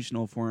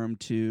unconstitutional for him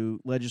to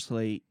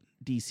legislate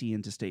D.C.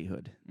 into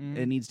statehood.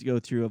 It needs to go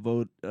through a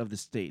vote of the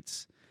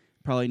states.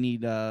 Probably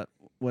need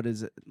what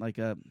is it, like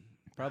a...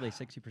 Probably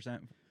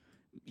 60%.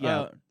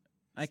 Yeah.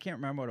 I can't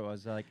remember what it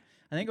was. Like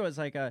I think it was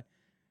like a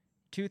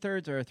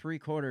 2/3 or a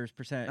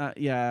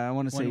 3/4%. I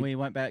want to say... When we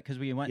went back, because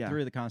we went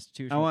through the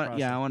constitutional process.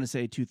 Yeah, I want to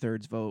say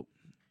 2/3 vote.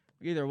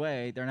 Either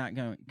way, they're not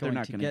going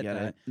to get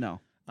that. It. No.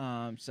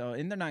 And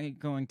they're not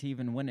going to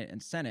even win it in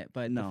Senate.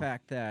 But the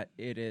fact that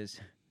it is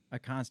a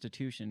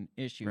constitution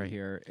issue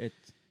here,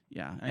 it's...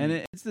 Yeah,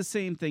 it's the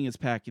same thing as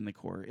packing the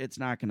court. It's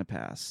not going to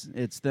pass.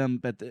 It's them,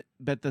 but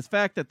the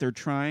fact that they're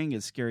trying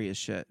is scary as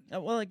shit.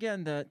 Well,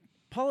 again, the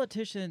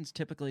politicians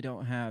typically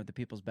don't have the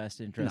people's best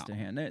interest in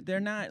hand. They're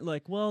not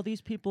like, well,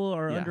 these people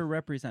are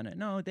underrepresented.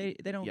 No, they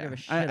don't give a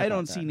shit. I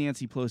don't see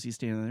Nancy Pelosi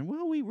standing there.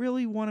 Well, we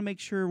really want to make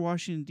sure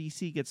Washington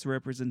D.C. gets the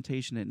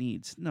representation it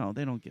needs. No,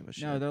 they don't give a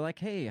shit. No, they're like,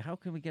 hey, how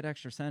can we get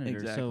extra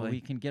senators so we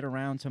can get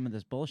around some of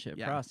this bullshit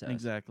process?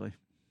 Exactly.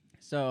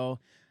 So.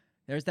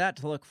 There's that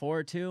to look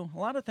forward to. A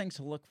lot of things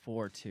to look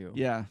forward to.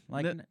 Yeah.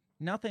 Like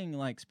nothing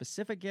like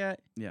specific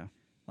yet. Yeah.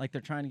 Like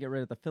they're trying to get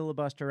rid of the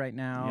filibuster right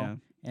now.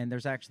 Yeah. And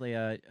there's actually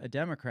a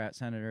Democrat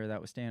senator that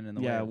was standing in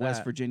the way of West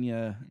that.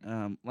 Virginia,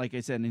 like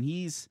I said, and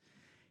he's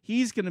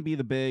going to be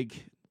the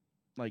big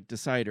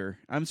decider.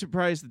 I'm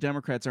surprised the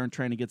Democrats aren't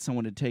trying to get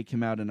someone to take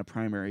him out in a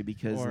primary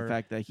because the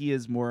fact that he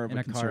is more of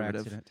a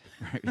conservative. Car accident.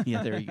 Right.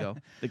 Yeah, there you go.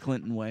 The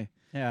Clinton way.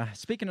 Yeah,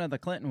 speaking of the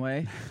Clinton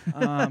way,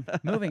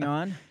 moving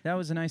on. That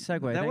was a nice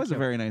segue. That was a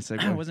very nice segue.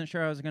 I wasn't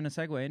sure I was going to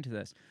segue into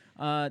this.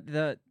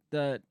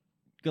 The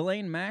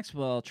Ghislaine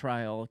Maxwell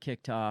trial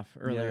kicked off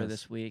earlier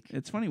this week.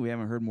 It's funny we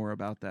haven't heard more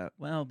about that.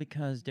 Well,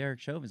 because Derek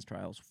Chauvin's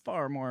trial is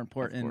far more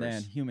important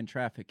than human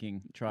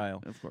trafficking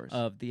trial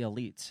of the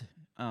elites.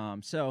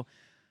 So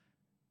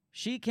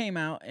she came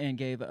out and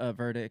gave a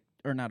verdict,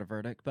 or not a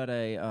verdict, but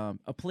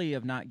a plea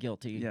of not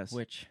guilty,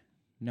 which...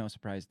 No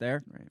surprise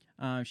there.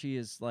 Right. She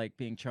is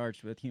being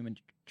charged with human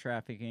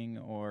trafficking,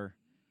 or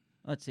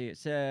let's see, it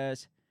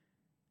says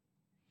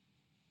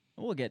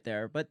we'll get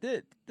there. But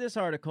this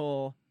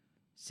article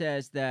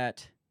says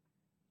that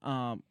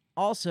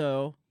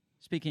also,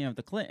 speaking of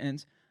the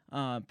Clintons,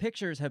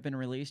 pictures have been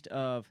released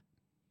of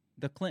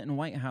the Clinton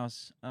White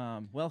House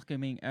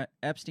welcoming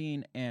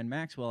Epstein and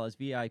Maxwell as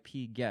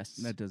VIP guests.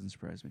 That doesn't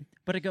surprise me.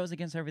 But it goes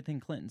against everything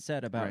Clinton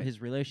said about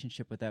his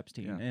relationship with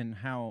Epstein and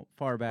how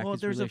far back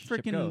his relationship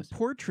goes. Well, there's a freaking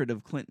portrait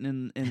of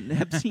Clinton in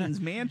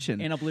Epstein's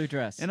mansion. In a blue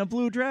dress. And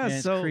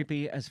it's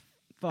creepy as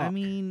fuck. I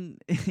mean,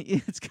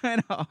 it's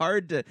kind of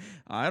hard to...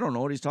 I don't know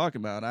what he's talking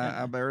about.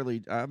 I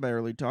barely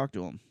talk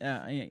to him.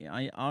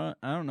 I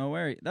don't know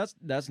where...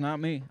 That's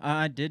not me.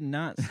 I did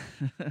not...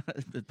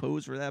 The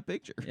pose for that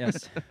picture.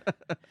 Yes.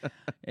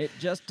 It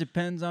just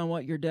depends on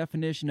what your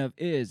definition of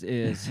is.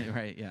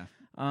 Right,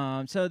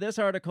 yeah. So this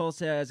article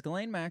says,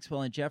 Ghislaine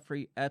Maxwell and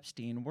Jeffrey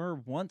Epstein were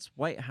once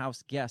White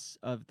House guests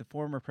of the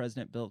former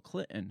President Bill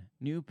Clinton.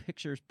 New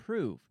pictures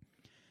prove.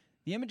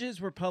 The images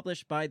were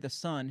published by The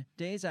Sun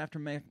days after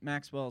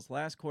Maxwell's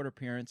last court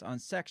appearance on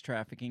sex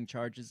trafficking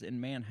charges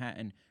in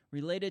Manhattan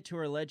related to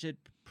her alleged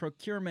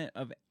procurement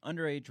of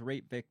underage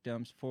rape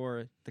victims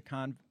for the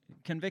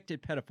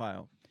convicted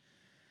pedophile.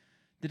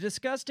 The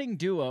disgusting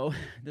duo,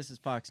 this is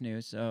Fox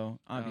News, so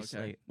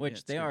obviously,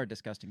 which they are a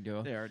disgusting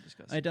duo. They are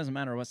disgusting. It doesn't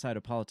matter what side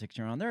of politics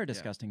you're on, they're a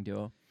disgusting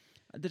duo.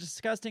 The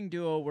disgusting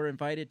duo were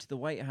invited to the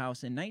White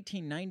House in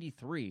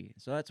 1993,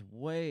 so that's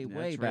way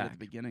right back. At the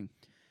beginning.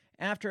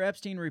 After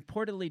Epstein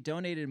reportedly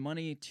donated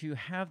money to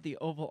have the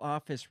Oval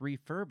Office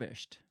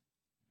refurbished.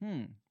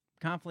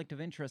 Conflict of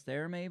interest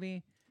there,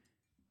 maybe?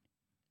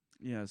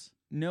 Yes.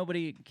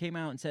 Nobody came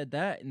out and said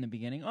that in the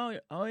beginning.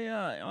 Oh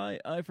yeah,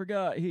 I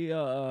forgot. He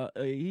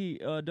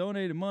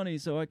donated money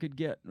so I could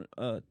get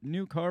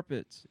new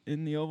carpets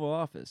in the Oval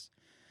Office.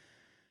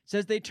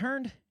 Says they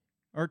toured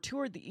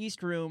the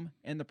East Room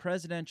and the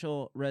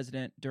presidential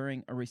residence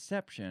during a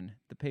reception,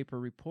 the paper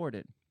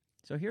reported.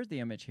 So here's the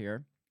image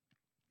here.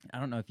 I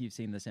don't know if you've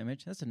seen this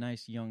image. That's a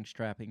nice, young,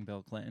 strapping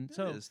Bill Clinton.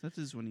 That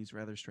is when he's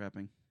rather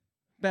strapping.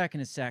 Back in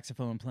his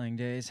saxophone playing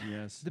days.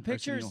 Yes. The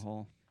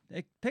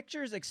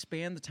pictures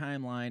expand the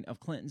timeline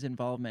of Clinton's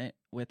involvement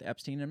with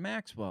Epstein and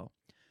Maxwell.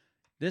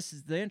 This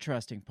is the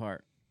interesting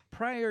part.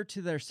 Prior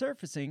to their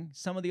surfacing,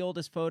 some of the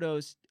oldest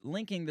photos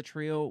linking the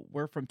trio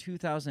were from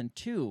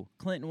 2002.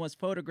 Clinton was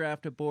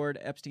photographed aboard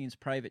Epstein's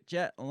private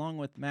jet along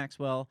with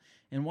Maxwell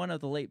and one of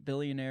the late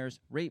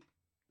billionaire's rape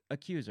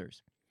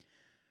accusers.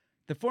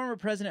 The former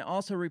president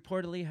also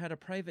reportedly had a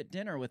private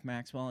dinner with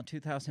Maxwell in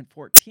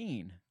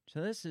 2014.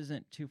 So this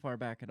isn't too far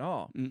back at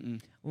all.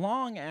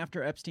 Long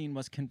after Epstein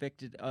was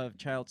convicted of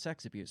child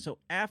sex abuse. So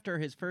after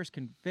his first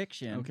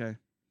conviction,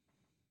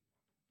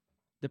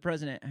 the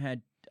president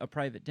had a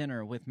private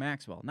dinner with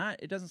Maxwell.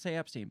 It doesn't say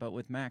Epstein, but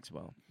with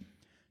Maxwell.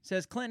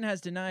 Says Clinton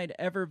has denied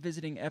ever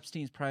visiting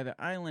Epstein's private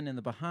island in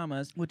the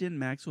Bahamas. Well, didn't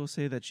Maxwell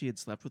say that she had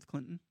slept with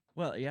Clinton?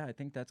 Well, yeah, I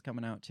think that's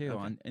coming out too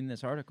in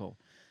this article.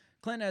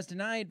 Clinton has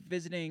denied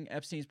visiting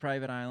Epstein's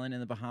private island in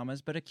the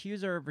Bahamas, but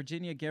accuser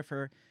Virginia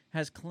Gifford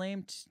has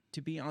claimed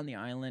to be on the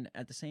island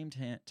at the same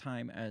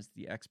time as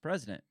the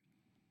ex-president.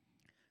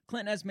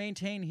 Clinton has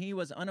maintained he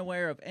was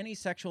unaware of any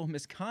sexual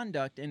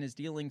misconduct in his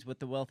dealings with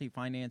the wealthy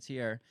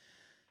financier.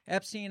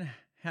 Epstein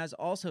has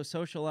also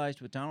socialized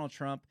with Donald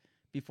Trump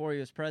before he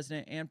was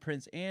president and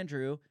Prince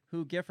Andrew,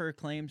 who Gifford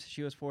claims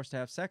she was forced to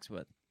have sex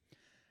with.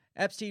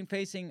 Epstein,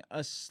 facing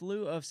a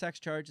slew of sex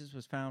charges,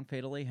 was found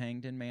fatally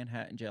hanged in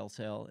Manhattan jail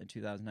cell in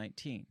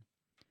 2019.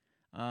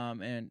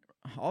 And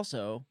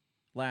also,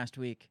 last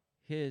week,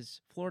 his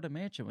Florida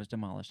mansion was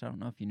demolished. I don't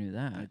know if you knew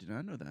that. I did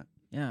not know that.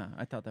 Yeah,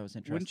 I thought that was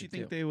interesting. Wouldn't you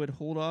think they would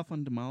hold off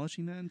on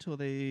demolishing that until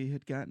they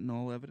had gotten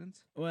all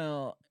evidence?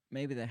 Well,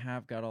 maybe they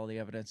have got all the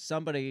evidence.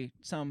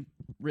 Some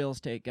real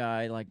estate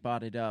guy,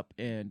 bought it up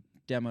and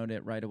demoed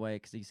it right away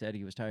because he said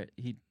he was tired.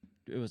 It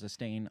was a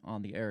stain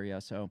on the area.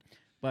 So,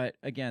 but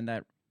again,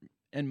 that.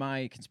 In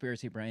my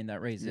conspiracy brain,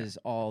 that raises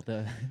all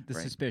the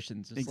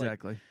suspicions. It's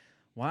exactly.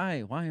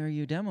 Why are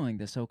you demoing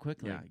this so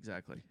quickly? Yeah,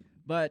 exactly.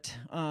 But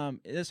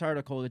this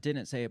article, it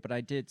didn't say it, but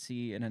I did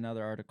see in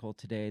another article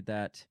today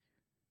that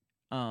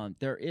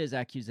there is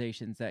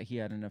accusations that he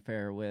had an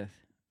affair with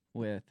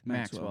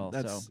Maxwell.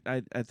 That's, so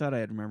I thought I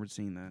had remembered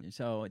seeing that.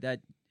 So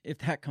that if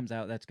that comes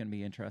out, that's going to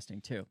be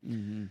interesting too.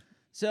 Mm-hmm.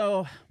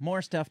 So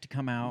more stuff to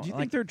come out. Do you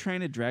think they're trying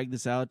to drag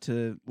this out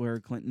to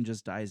where Clinton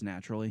just dies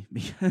naturally?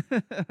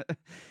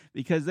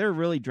 Because they're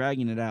really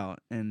dragging it out,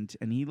 and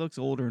he looks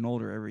older and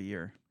older every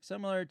year.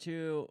 Similar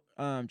to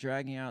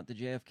dragging out the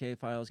JFK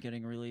files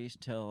getting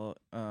released till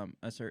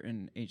a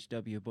certain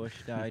H.W. Bush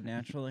died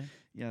naturally.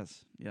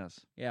 Yes.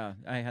 Yeah,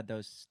 I had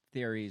those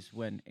theories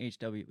when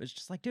H.W. was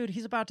just like, dude,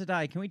 he's about to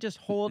die. Can we just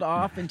hold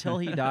off until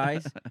he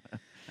dies?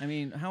 I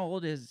mean, how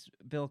old is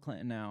Bill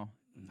Clinton now?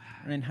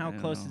 And how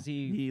close is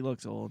he? He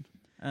looks old.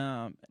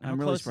 I'm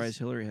really surprised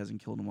Hillary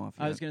hasn't killed him off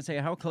yet. I was going to say,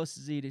 how close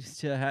is he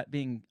to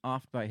being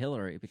offed by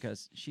Hillary?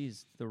 Because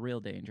she's the real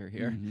danger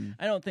here. Mm-hmm.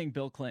 I don't think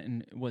Bill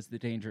Clinton was the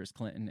dangerous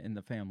Clinton in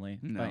the family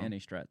by any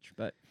stretch.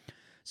 But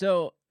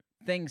so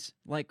things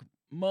like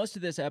most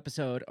of this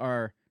episode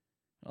are,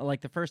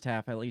 like the first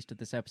half at least of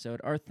this episode,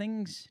 are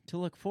things to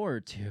look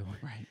forward to.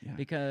 Right, yeah.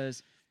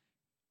 Because,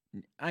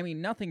 I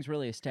mean, nothing's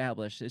really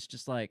established. It's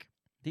just like,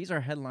 these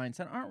are headlines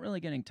that aren't really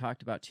getting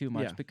talked about too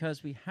much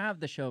because we have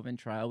the Chauvin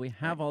trial. We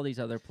have all these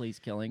other police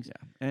killings.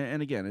 Yeah.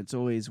 And again, it's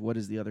always, what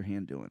is the other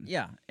hand doing?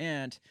 Yeah.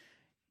 And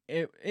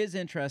it is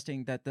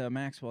interesting that the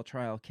Maxwell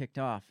trial kicked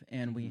off,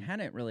 and we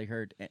hadn't really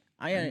heard.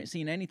 I hadn't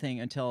seen anything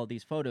until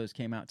these photos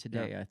came out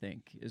today, I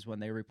think, is when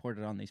they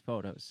reported on these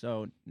photos.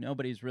 So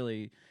nobody's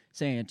really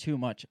saying too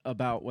much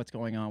about what's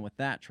going on with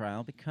that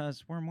trial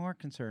because we're more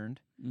concerned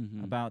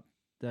about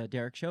the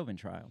Derek Chauvin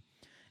trial.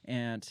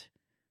 And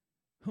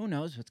who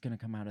knows what's going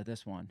to come out of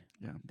this one?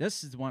 Yeah,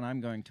 this is one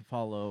I'm going to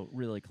follow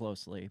really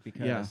closely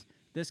because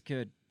this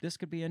could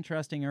be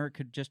interesting, or it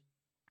could just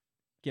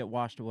get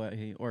washed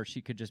away, or she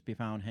could just be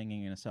found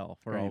hanging in a cell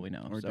for all we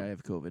know, or die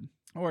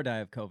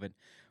of COVID,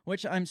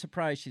 which I'm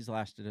surprised she's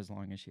lasted as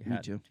long as she had. Me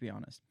too. To be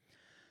honest.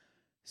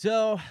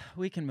 So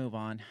we can move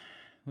on.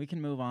 we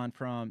can move on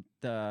from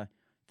the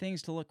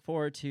things to look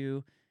forward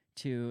to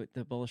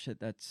the bullshit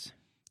that's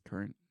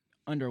current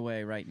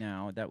underway right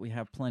now that we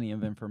have plenty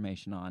of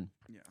information on.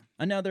 Yeah.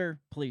 Another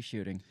police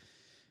shooting.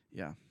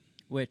 Yeah.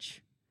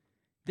 Which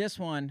this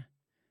one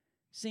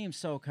seems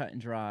so cut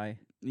and dry.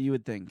 You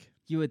would think.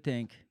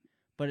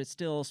 But it's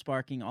still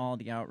sparking all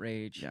the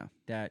outrage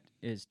that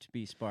is to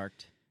be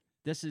sparked.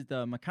 This is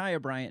the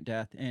Ma'Khia Bryant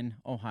death in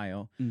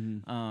Ohio.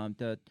 Mm-hmm.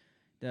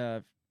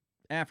 The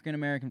African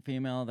American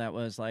female that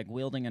was like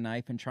wielding a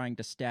knife and trying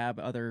to stab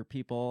other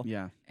people.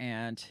 Yeah.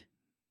 And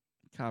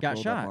Cop got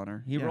rolled shot. Up on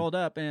her. He rolled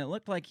up, and it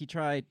looked like he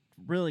tried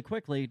really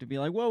quickly to be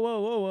like, whoa, whoa,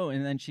 whoa, whoa,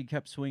 and then she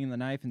kept swinging the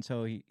knife, and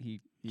so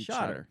he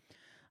shot her.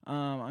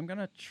 I'm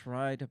gonna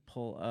try to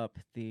pull up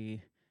the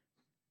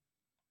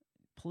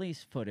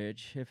police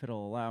footage if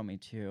it'll allow me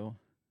to.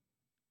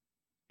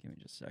 Give me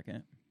just a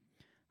second.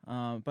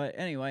 But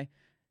anyway,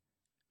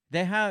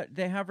 they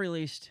have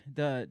released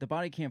the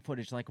body cam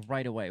footage like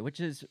right away, which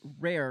is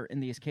rare in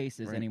these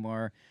cases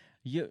anymore.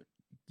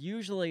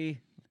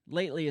 Usually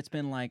lately it's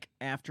been like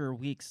after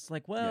weeks. It's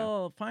like,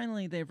 well,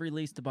 finally they've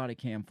released the body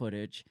cam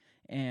footage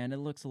and it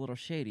looks a little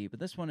shady. But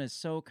this one is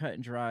so cut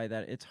and dry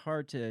that it's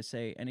hard to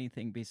say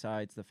anything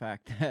besides the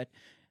fact that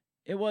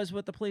it was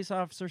what the police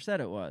officer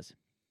said it was.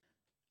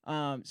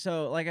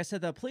 So like I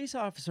said, the police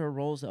officer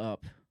rolls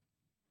up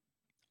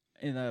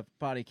in the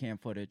body cam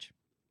footage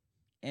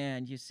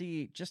and you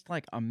see just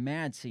like a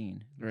mad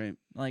scene. Right.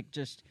 Like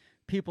just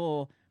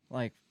people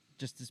like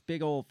just this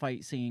big old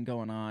fight scene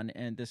going on,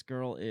 and this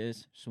girl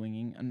is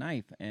swinging a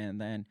knife, and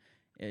then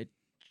it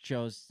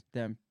shows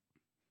them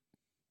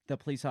the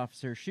police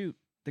officer shoot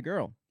the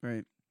girl.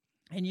 Right.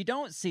 And you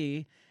don't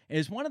see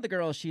is one of the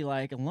girls she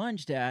like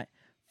lunged at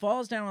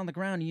falls down on the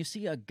ground, and you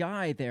see a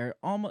guy there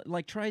almost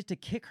like tries to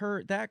kick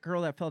that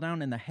girl that fell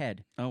down in the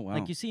head. Oh wow!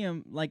 Like you see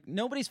him, like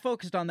nobody's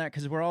focused on that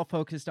because we're all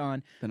focused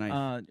on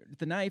the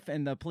knife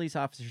and the police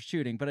officer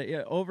shooting. But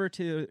over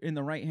to in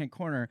the right hand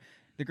corner,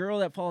 the girl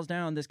that falls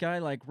down, this guy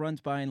like runs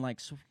by and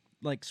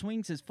like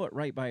swings his foot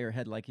right by her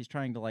head, like he's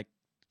trying to like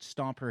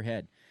stomp her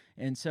head.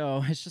 And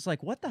so it's just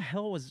like, what the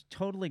hell was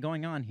totally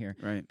going on here?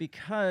 Right.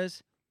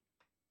 Because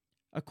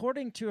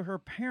according to her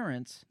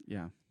parents,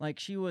 yeah, like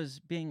she was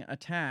being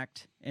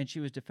attacked and she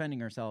was defending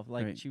herself.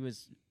 Like she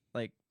was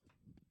like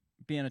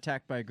being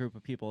attacked by a group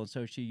of people, and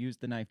so she used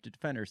the knife to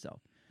defend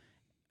herself.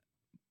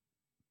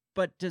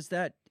 But does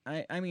that?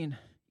 I mean,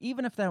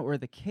 even if that were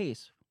the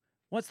case,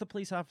 what's the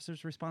police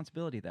officer's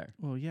responsibility there?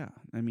 Well, yeah.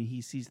 I mean,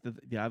 he sees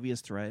the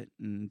obvious threat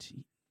and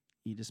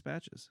he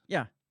dispatches.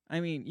 Yeah. I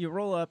mean, you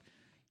roll up,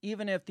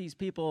 even if these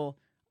people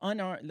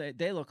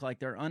they look like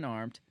they're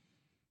unarmed.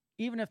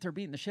 Even if they're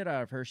beating the shit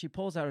out of her, she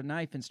pulls out a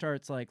knife and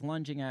starts like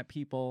lunging at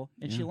people,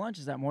 and she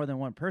lunges at more than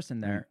one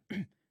person there.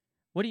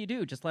 What do you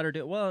do? Just let her do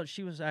it? Well,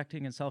 she was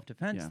acting in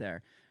self-defense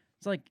there.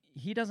 It's like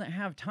he doesn't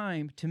have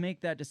time to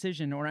make that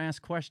decision or ask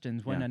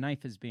questions when a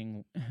knife is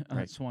being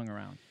swung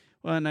around.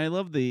 Well, and I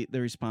love the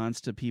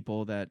response to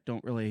people that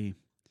don't really,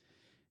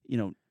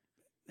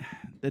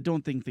 that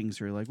don't think things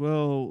through. Like,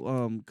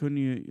 well, couldn't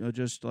you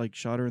just like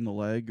shot her in the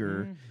leg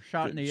or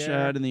shot in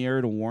the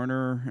air to warn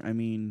her? I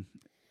mean,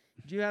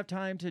 do you have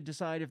time to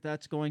decide if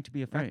that's going to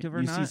be effective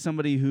or not? You see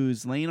somebody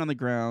who's laying on the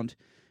ground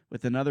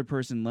with another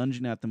person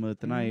lunging at them with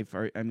the knife.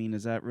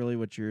 Is that really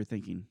what you're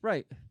thinking?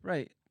 Right.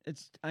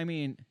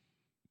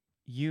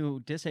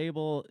 You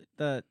disable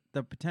the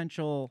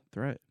potential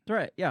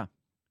threat. Yeah.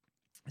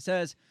 It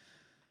says,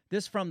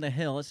 this from The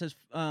Hill. It says,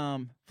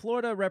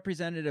 Florida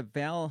Representative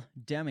Val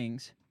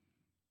Demings,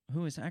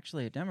 who is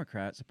actually a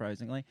Democrat,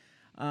 surprisingly,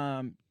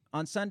 on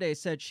Sunday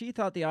said she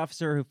thought the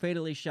officer who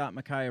fatally shot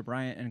Ma'Khia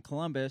Bryant in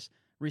Columbus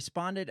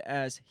responded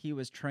as he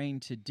was trained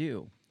to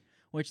do,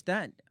 which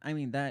that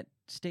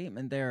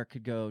statement there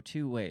could go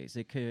two ways.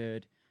 It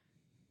could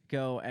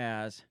go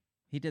as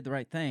he did the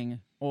right thing,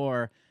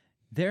 or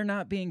they're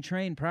not being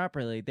trained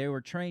properly. They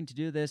were trained to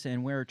do this,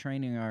 and we're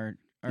training our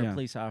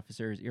police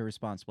officers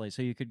irresponsibly.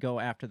 So you could go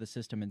after the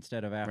system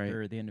instead of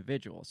after the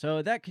individual.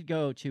 So that could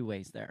go two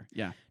ways there.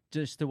 Yeah.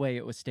 Just the way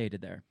it was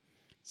stated there.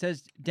 It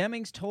says,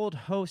 Demings told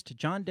host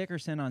John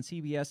Dickerson on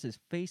CBS's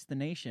Face the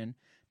Nation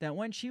that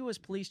when she was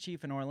police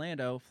chief in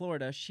Orlando,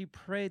 Florida, she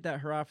prayed that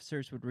her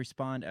officers would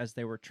respond as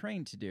they were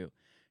trained to do.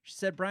 She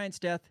said Bryant's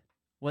death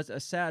was a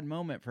sad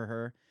moment for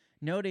her,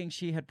 noting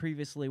she had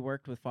previously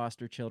worked with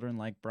foster children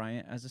like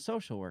Bryant as a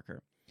social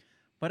worker.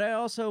 But I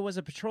also was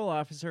a patrol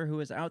officer who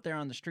was out there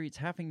on the streets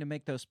having to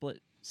make those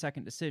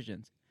split-second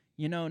decisions.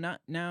 Not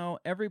now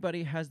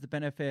everybody has the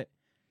benefit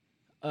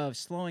of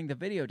slowing the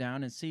video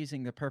down and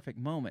seizing the perfect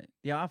moment.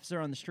 The officer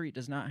on the street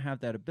does not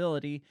have that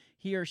ability.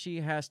 He or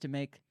she has to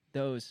make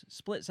those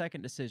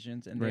split-second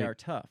decisions, and they are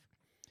tough.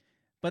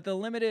 But the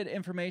limited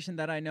information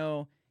that I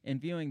know in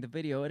viewing the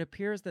video, it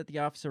appears that the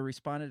officer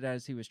responded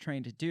as he was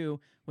trained to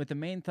do, with the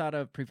main thought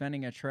of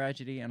preventing a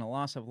tragedy and a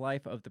loss of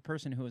life of the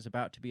person who was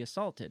about to be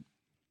assaulted.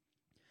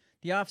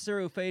 The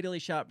officer who fatally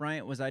shot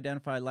Bryant was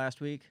identified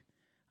last week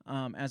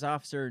as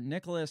Officer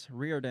Nicholas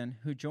Reardon,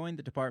 who joined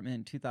the department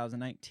in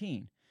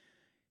 2019.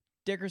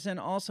 Dickerson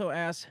also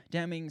asked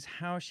Demings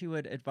how she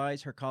would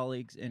advise her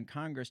colleagues in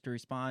Congress to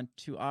respond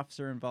to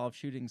officer-involved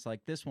shootings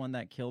like this one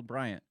that killed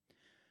Bryant.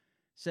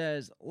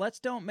 Says, let's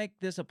don't make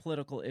this a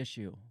political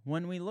issue.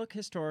 When we look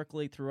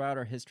historically throughout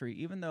our history,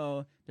 even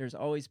though there's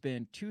always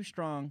been two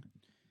strong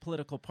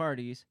political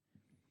parties,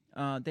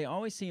 they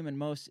always seem in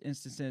most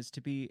instances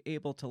to be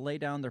able to lay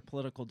down their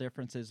political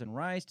differences and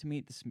rise to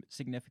meet the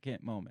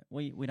significant moment.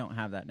 We don't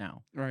have that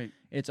now. Right.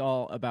 It's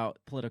all about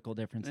political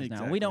differences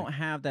now. We don't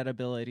have that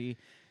ability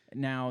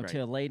now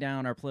to lay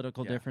down our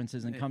political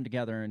differences and come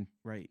together. And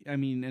Right. I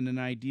mean, in an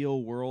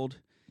ideal world,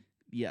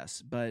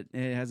 yes, but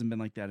it hasn't been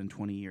like that in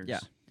 20 years. Yeah.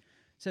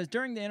 Says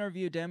during the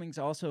interview, Demings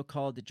also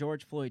called the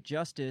George Floyd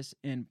Justice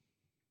and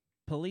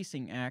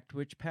Policing Act,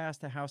 which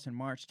passed the House in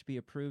March, to be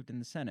approved in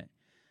the Senate.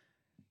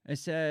 It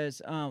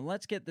says,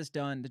 let's get this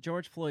done. The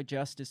George Floyd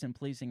Justice and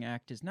Policing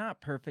Act is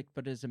not perfect,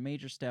 but is a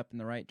major step in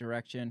the right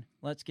direction.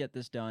 Let's get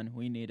this done.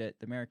 We need it.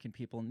 The American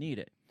people need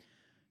it.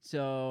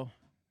 So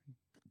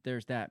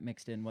there's that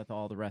mixed in with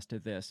all the rest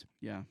of this.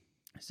 Yeah.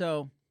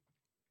 So,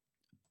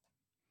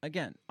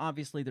 again,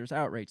 obviously there's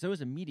outrage. There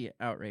was immediate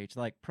outrage,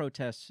 like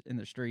protests in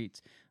the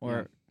streets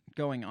or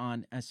going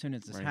on as soon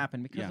as this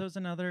happened, because there was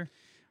another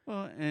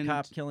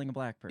cop killing a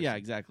black person. Yeah,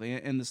 exactly.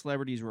 And the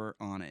celebrities were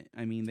on it.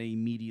 I mean, they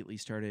immediately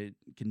started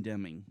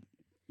condemning,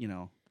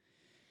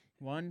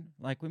 One,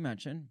 like we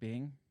mentioned,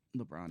 being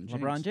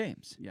LeBron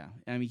James. Yeah.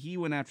 I mean, he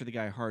went after the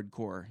guy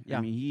hardcore. Yeah.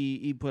 I mean,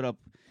 he put up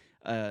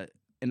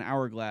an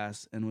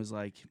hourglass and was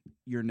like,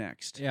 "You're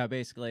next." Yeah,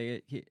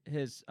 basically,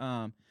 that's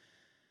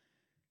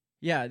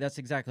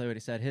exactly what he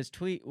said. His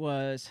tweet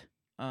was,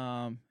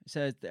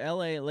 says the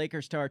L.A.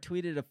 Lakers star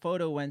tweeted a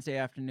photo Wednesday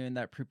afternoon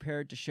that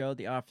appeared to show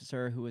the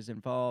officer who was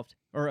involved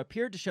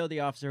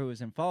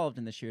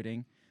in the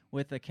shooting,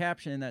 with a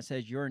caption that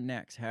says, "You're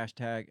next,"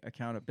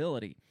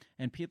 #accountability.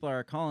 And people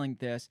are calling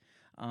this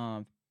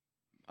a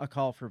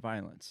call for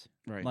violence.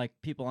 Right. Like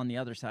people on the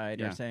other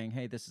side are saying,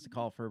 hey, this is a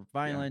call for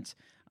violence.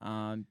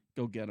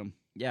 Go get him.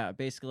 Yeah,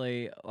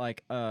 basically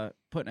like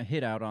putting a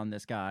hit out on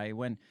this guy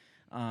when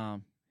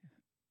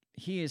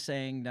he is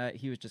saying that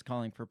he was just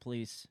calling for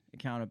police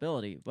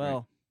accountability.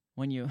 Well,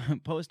 when you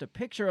post a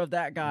picture of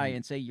that guy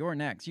and say, "You're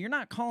next," you're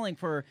not calling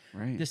for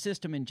the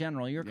system in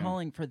general. You're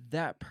calling for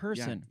that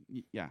person.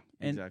 Yeah,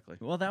 exactly.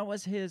 Well, that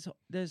was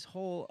this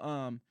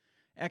whole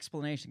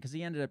explanation, because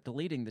he ended up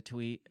deleting the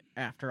tweet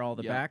after all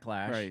the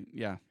backlash. Right,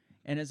 yeah.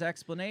 And his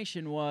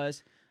explanation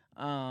was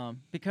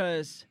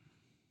because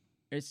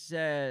it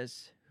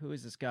says, who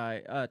is this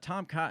guy?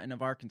 Tom Cotton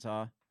of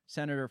Arkansas,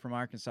 senator from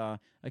Arkansas,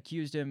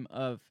 accused him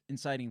of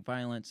inciting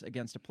violence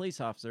against a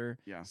police officer,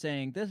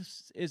 saying,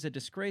 this is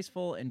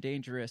disgraceful and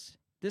dangerous.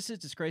 Is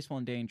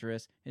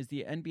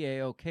the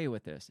NBA okay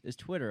with this? Is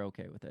Twitter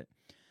okay with it?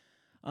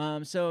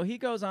 So he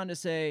goes on to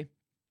say,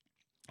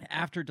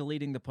 after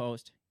deleting the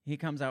post, he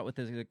comes out with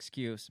his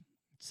excuse,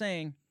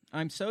 saying,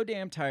 "I'm so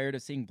damn tired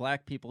of seeing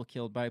black people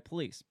killed by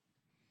police."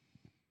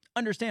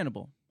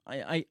 Understandable.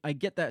 I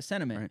get that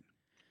sentiment. Right.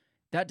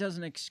 That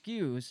doesn't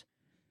excuse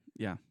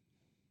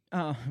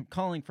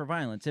calling for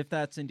violence, if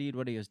that's indeed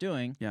what he was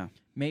doing. Yeah.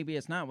 Maybe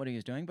it's not what he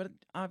was doing, but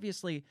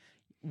obviously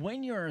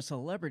when you're a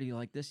celebrity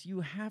like this,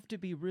 you have to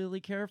be really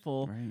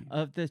careful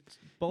of the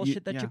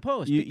bullshit that you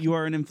post. You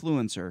are an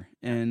influencer,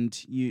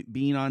 and you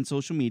being on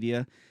social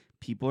media,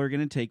 people are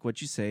going to take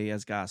what you say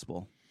as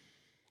gospel.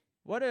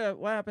 What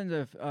happens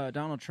if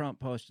Donald Trump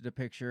posted a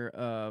picture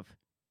of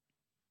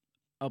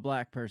a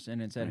black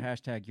person and said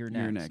 #you're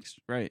next? You're next,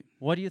 right?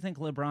 What do you think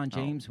LeBron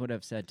James would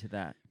have said to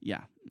that? Yeah,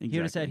 exactly. He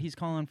would have said he's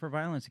calling for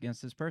violence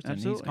against this person.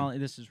 Absolutely. He's calling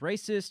this is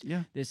racist.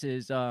 Yeah. This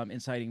is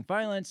inciting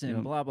violence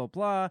and blah blah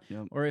blah.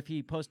 Yep. Or if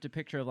he posted a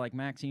picture of like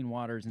Maxine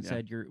Waters and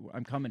said,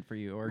 "I'm coming for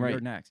you," or "You're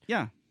next."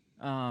 Yeah.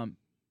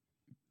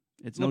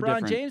 It's no LeBron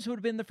different. James would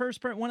have been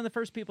one of the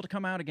first people to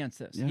come out against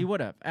this. Yeah. He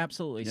would have,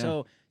 absolutely. Yeah.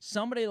 So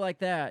somebody like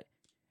that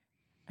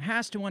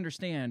has to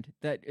understand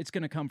that it's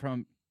going to come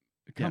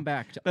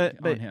back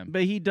on him.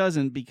 But he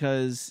doesn't,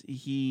 because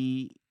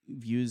he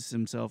views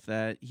himself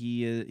that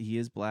he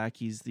is black,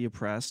 he's the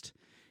oppressed,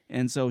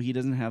 and so he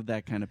doesn't have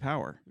that kind of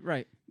power.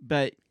 Right.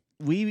 But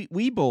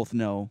we both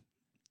know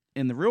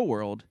in the real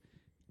world,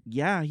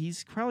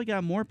 he's probably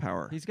got more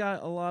power. He's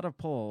got a lot of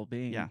pull,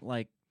 being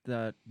like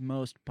the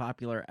most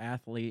popular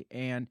athlete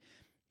and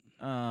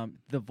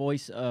the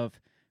voice of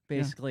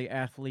basically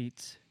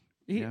athletes.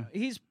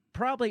 He's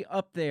probably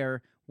up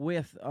there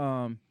with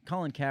Colin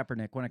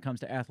Kaepernick when it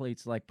comes to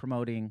athletes, like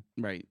promoting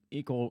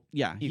equal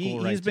rights.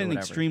 He's been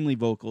extremely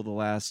vocal the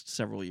last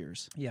several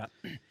years. Yeah.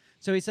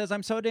 So he says,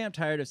 "I'm so damn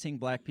tired of seeing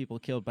black people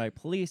killed by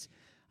police.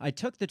 I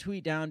took the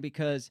tweet down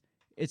because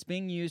it's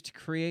being used to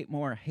create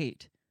more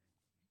hate."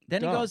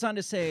 Then he goes on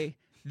to say,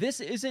 "This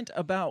isn't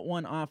about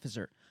one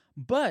officer,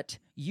 but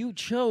you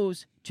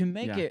chose to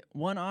make it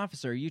one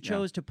officer. You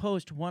chose to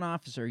post one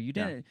officer. You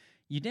didn't.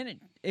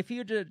 If you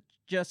had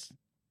just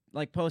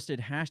like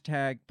posted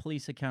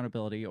 #police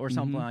accountability or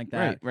something like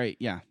that, right,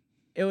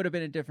 it would have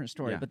been a different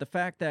story. Yeah. But the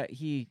fact that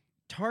he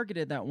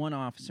targeted that one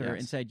officer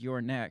and said,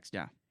 'You're next,'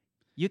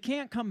 You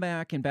can't come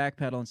back and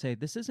backpedal and say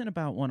this isn't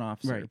about one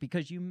officer, Right.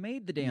 because you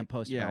made the damn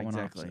post about one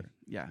officer.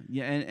 Yeah,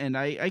 and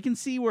I can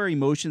see where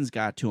emotions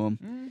got to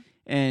him,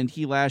 and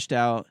he lashed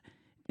out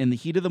in the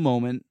heat of the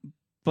moment,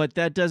 but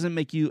that doesn't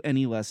make you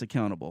any less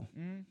accountable.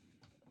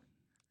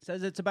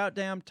 Says it's about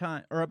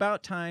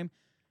time.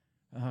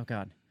 Oh,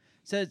 God.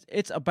 Says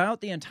it's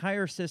about the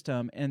entire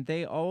system, and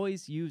they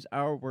always use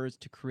our words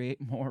to create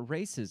more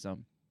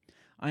racism.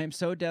 I am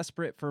so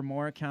desperate for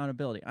more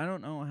accountability. I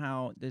don't know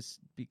how this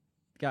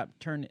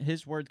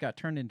his words got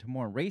turned into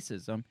more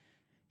racism.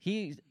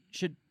 He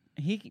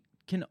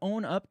can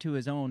own up to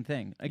his own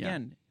thing.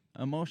 Again,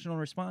 emotional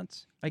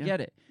response. I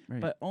get it. Right.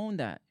 But own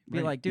that.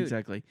 Be like, dude,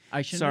 exactly.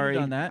 I shouldn't have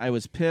done that. I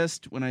was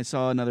pissed when I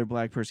saw another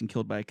black person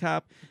killed by a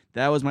cop.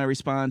 That was my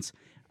response.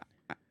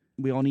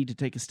 We all need to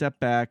take a step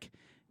back.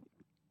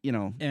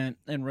 And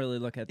really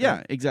look at that.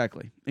 Yeah,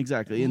 exactly.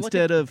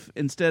 Instead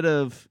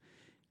of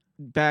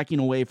backing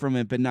away from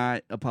it, but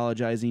not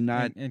apologizing,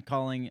 and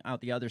calling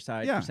out the other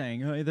side for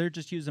saying, oh, they're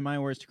just using my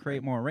words to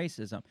create more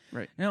racism.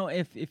 Right. No,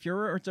 if your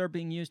words are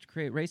being used to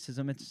create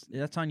racism,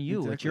 that's on you.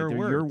 Exactly. It's your They're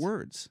words. your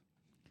words.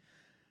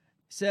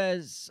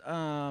 Says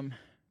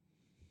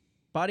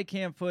body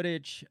cam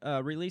footage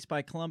released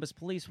by Columbus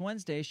Police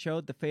Wednesday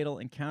showed the fatal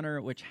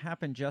encounter, which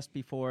happened just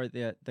before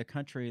the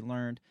country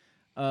learned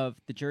of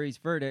the jury's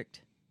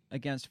verdict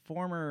against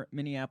former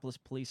Minneapolis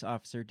police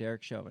officer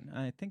Derek Chauvin.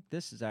 I think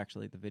this is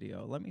actually the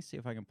video. Let me see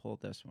if I can pull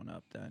this one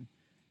up then.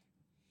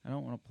 I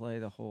don't want to play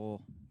the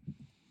whole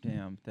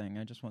damn thing.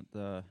 I just want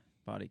the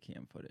body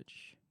cam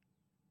footage.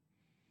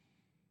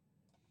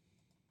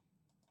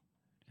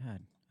 God,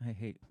 I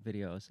hate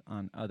videos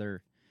on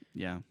other...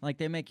 Yeah. Like,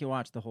 they make you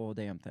watch the whole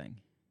damn thing.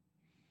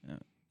 All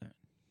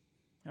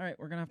right,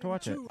 we're going to have to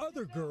watch it. Two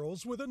other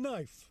girls with a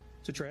knife.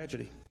 It's a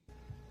tragedy.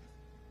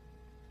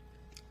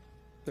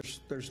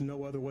 There's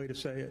no other way to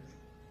say it.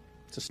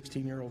 It's a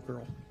 16-year-old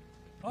girl.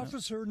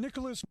 Officer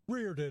Nicholas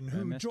Reardon,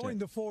 who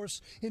joined the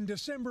force in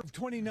December of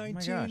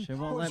 2019, oh my gosh, it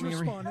won't was let me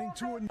responding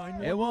to a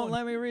 911. It won't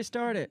let me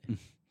restart it.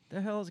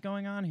 The hell is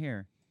going on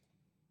here?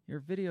 Your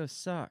video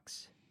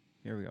sucks.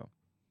 Here we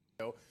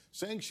go.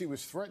 Saying she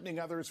was threatening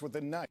others with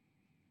a knife.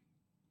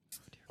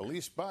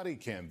 Police body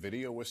cam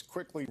video was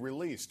quickly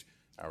released.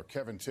 Our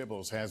Kevin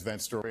Tibbles has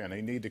that story, and I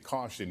need to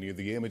caution you,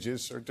 the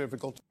images are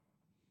difficult to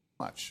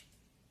watch.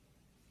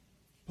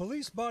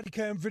 Police body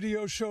cam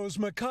video shows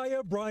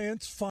Ma'Khia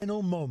Bryant's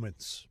final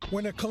moments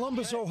when a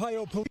Columbus,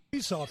 Ohio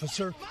police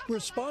officer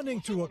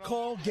responding to a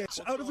call gets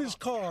out of his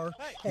car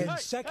and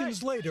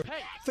seconds later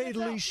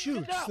fatally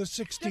shoots the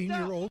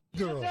 16-year-old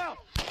girl.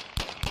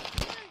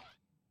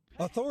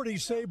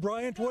 Authorities say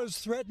Bryant was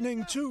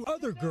threatening two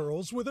other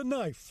girls with a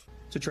knife.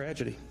 It's a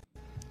tragedy.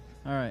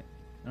 All right.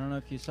 I don't know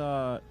if you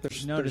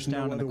noticed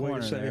down in the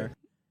corner there.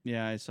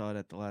 Yeah, I saw it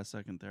at the last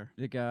second there.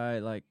 The guy,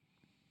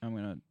 I'm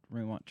going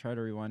to try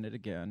to rewind it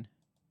again,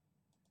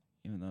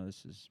 even though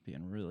this is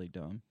being really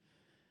dumb.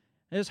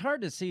 It's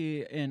hard to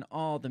see in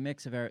all the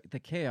mix of the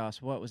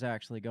chaos what was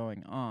actually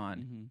going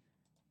on,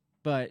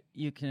 but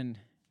you can...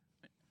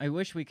 I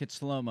wish we could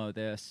slow-mo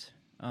this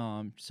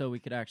so we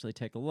could actually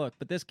take a look,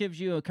 but this gives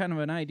you a kind of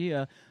an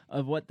idea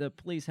of what the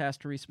police has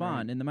to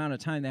respond and the amount of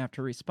time they have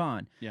to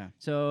respond. Yeah.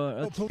 So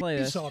let's play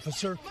this. Police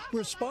officer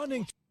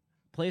responding to...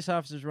 Police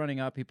officer's running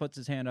up. He puts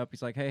his hand up.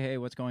 He's like, hey,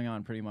 what's going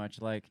on, pretty much.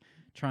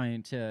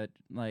 Trying to,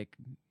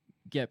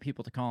 get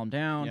people to calm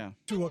down. Yeah.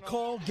 To a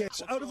call,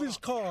 gets out of his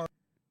car.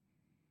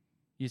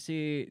 You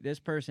see this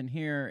person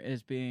here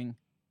is being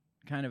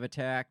kind of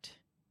attacked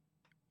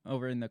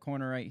over in the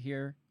corner right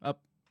here, up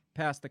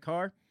past the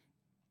car.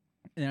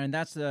 And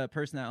that's the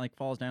person that,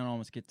 falls down and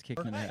almost gets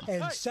kicked in the head.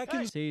 And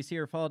seconds... See, you see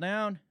her fall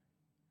down?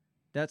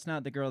 That's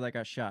not the girl that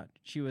got shot.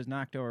 She was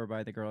knocked over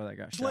by the girl that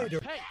got shot.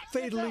 Later,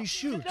 fatally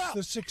shoots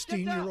the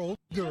 16-year-old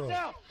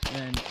girl.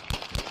 And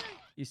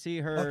you see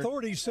her...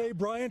 Authorities say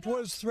Bryant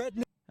was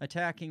threatening...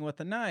 attacking with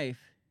a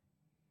knife,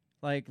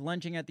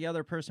 lunging at the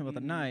other person with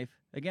a knife.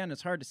 Again,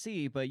 it's hard to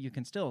see, but you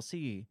can still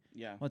see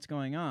what's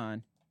going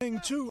on.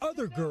 Two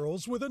other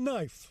girls with a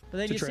knife. But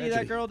then you see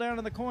that girl down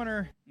in the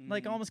corner,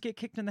 almost get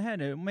kicked in the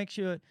head. It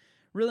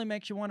really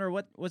makes you wonder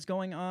what was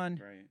going on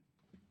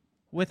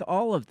with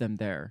all of them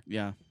there.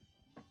 Yeah.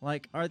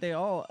 Are they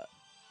all...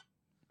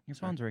 Your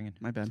phone's ringing.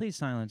 My bad. Please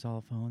silence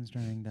all phones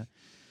during the...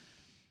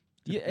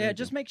 it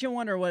just makes you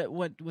wonder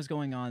what was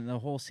going on, the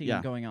whole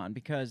scene going on,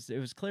 because it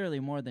was clearly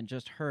more than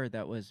just her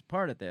that was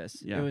part of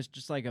this. Yeah. It was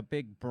just a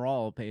big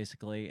brawl,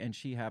 basically, and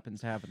she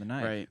happens to have the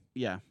knife. Right,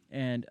 yeah.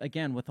 And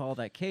again, with all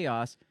that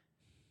chaos,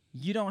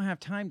 you don't have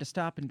time to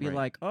stop and be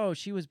like, oh,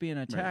 she was being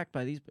attacked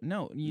by these...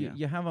 No,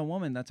 you have a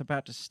woman that's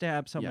about to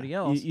stab somebody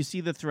else. You see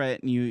the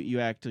threat, and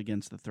you act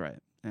against the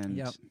threat.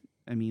 And,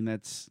 I mean,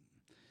 that's,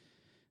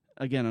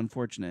 again,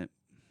 unfortunate.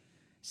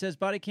 Says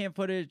body cam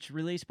footage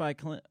released by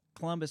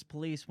Columbus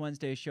Police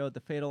Wednesday showed the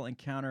fatal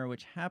encounter,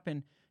 which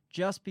happened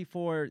just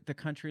before the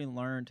country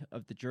learned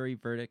of the jury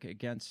verdict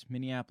against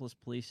Minneapolis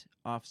police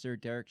officer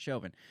Derek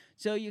Chauvin.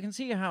 So you can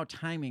see how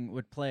timing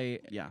would play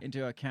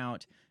into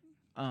account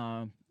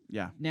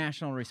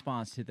national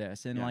response to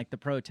this and the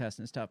protests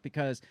and stuff,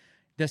 because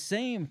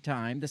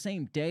the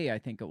same day, I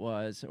think it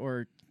was,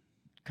 or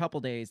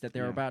couple days that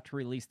they were about to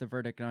release the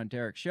verdict on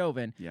Derek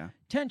Chauvin,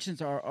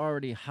 tensions are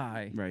already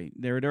high. Right.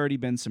 There had already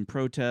been some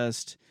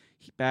protest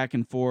back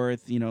and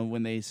forth,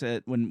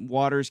 when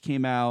Waters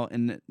came out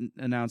and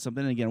announced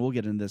something. And again, we'll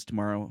get into this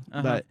tomorrow.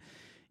 But,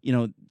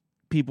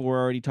 people were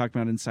already talking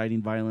about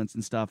inciting violence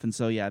and stuff. And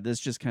so, this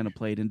just kind of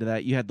played into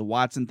that. You had the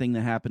Watson thing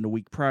that happened a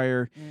week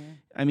prior.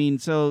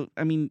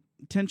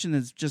 Tension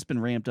has just been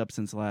ramped up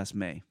since last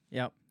May.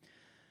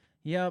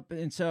 Yep,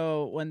 and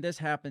so when this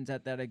happens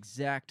at that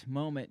exact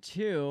moment,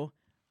 too,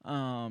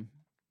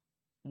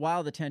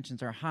 while the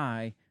tensions are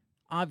high,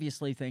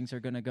 obviously things are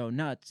going to go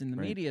nuts, and the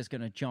media is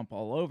going to jump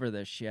all over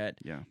this shit.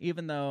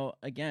 Even though,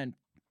 again,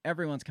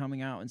 everyone's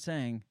coming out and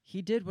saying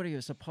he did what he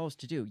was supposed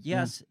to do.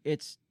 Yes,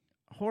 it's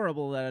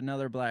horrible that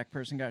another black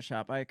person got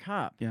shot by a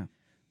cop.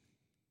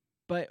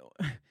 But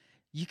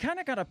you kind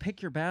of got to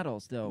pick your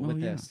battles, though, with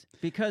this.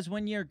 Because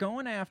when you're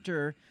going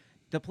after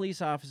the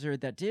police officer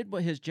that did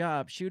his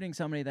job, shooting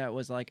somebody that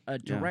was like a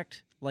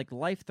direct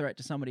life threat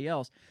to somebody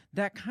else,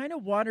 that kind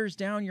of waters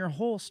down your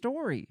whole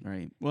story.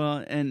 Right.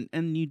 Well, and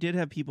you did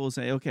have people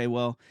say, okay,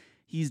 well,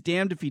 he's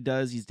damned if he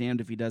does, he's damned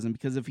if he doesn't,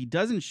 because if he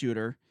doesn't shoot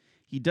her,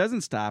 he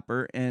doesn't stop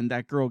her, and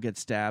that girl gets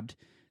stabbed,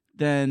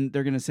 then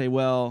they're going to say,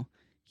 well,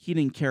 he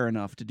didn't care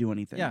enough to do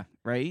anything.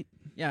 Right?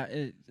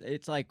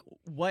 It's like,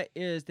 what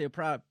is the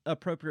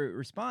appropriate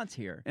response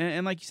here?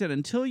 And like you said,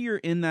 until you're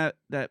in that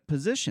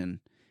position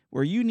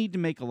where you need to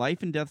make a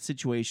life and death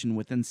situation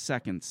within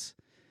seconds,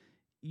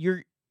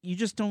 you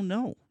just don't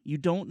know. You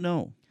don't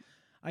know.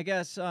 I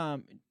guess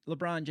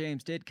LeBron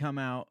James did come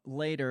out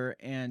later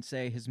and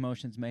say his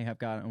emotions may have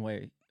gotten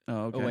away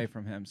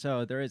from him.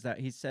 So there is that.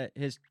 He said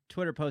his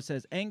Twitter post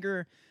says,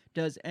 "Anger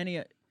does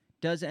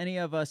any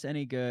of us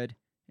any good."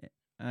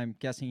 I'm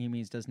guessing he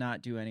means does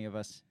not do any of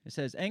us. It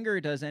says, "Anger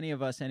does any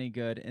of us any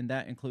good, and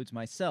that includes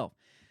myself.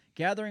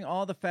 Gathering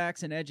all the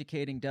facts and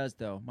educating does,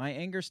 though. My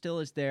anger still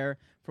is there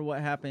for what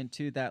happened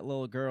to that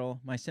little girl,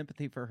 my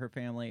sympathy for her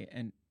family,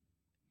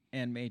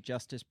 and may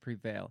justice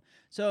prevail."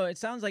 So it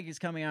sounds like he's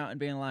coming out and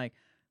being like,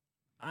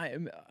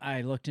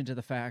 I looked into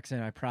the facts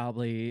and I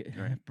probably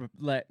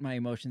let my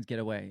emotions get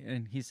away.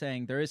 And he's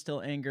saying there is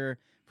still anger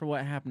for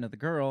what happened to the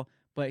girl,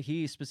 but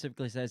he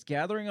specifically says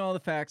gathering all the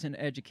facts and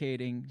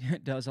educating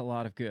does a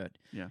lot of good.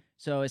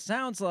 So it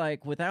sounds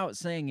like, without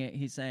saying it,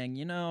 he's saying,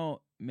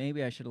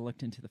 maybe I should have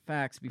looked into the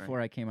facts before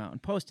I came out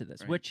and posted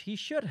this, which he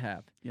should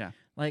have.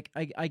 Like,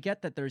 I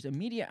get that there's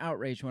immediate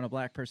outrage when a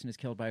black person is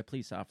killed by a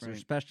police officer,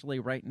 especially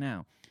right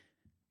now.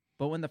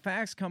 But when the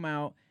facts come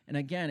out, and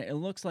again, it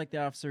looks like the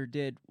officer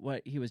did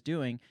what he was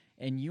doing,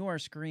 and you are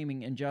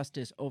screaming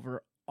injustice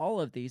over all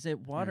of these,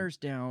 it waters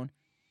down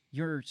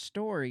your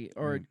story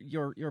or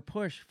your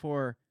push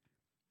for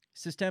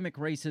systemic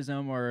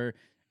racism or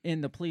in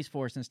the police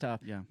force and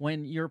stuff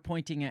when you're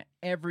pointing at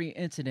every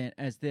incident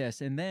as this,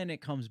 and then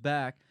it comes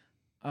back,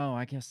 oh,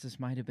 I guess this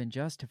might have been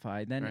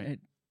justified. Then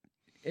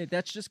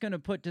that's just going to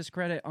put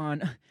discredit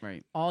on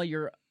all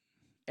your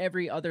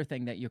every other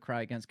thing that you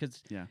cry against,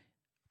 because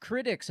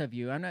critics of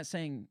you, I'm not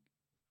saying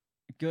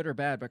good or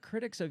bad, but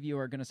critics of you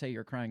are going to say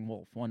you're crying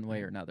wolf one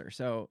way or another.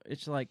 So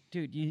it's like,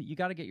 dude, you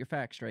got to get your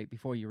facts straight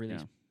before you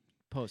release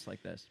posts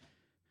like this.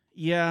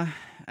 Again,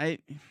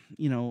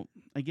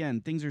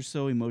 things are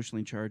so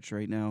emotionally charged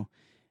right now.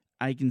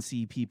 I can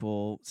see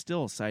people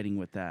still siding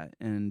with that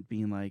and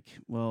being like,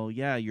 well,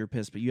 yeah, you're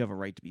pissed, but you have a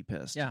right to be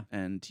pissed.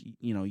 And,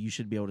 you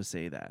should be able to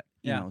say that.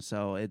 You know,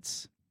 so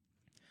it's...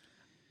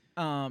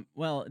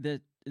 Well,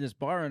 this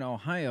bar in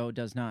Ohio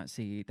does not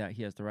see that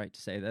he has the right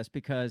to say this,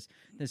 because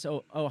this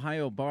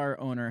Ohio bar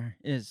owner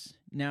is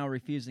now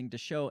refusing to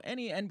show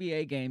any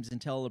NBA games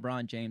until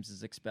LeBron James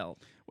is expelled.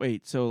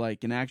 Wait, so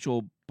like an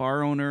actual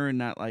bar owner and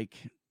not like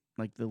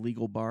the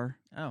legal bar?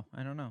 Oh,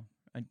 I don't know.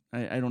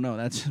 I don't know.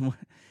 That's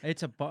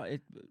it's a bar.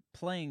 It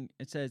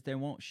says they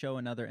won't show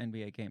another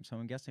NBA game, so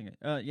I'm guessing it.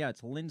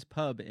 It's Lynn's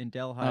Pub in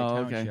Delhi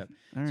Township.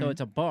 Right. So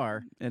it's a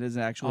bar. It is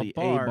actually a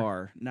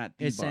bar, not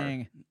the bar.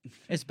 Saying,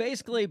 it's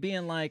basically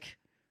being like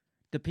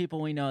the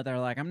people we know that are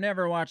like, I'm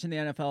never watching the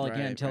NFL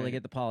again until they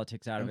get the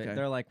politics out of it.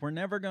 They're like, we're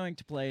never going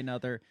to play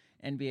another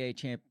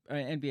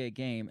NBA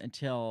game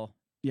until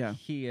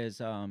he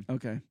is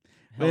okay.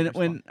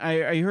 When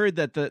I heard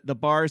that the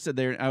bar said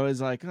there, I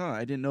was like, oh,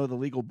 I didn't know the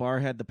legal bar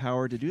had the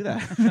power to do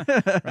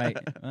that. Right.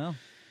 Well,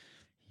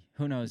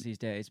 who knows these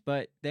days?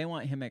 But they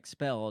want him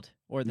expelled,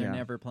 or they're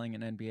never playing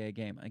an NBA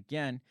game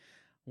again.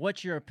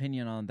 What's your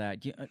opinion on that?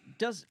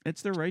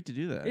 It's their right to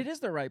do that? It is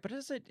their right, but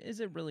is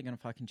it really going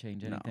to fucking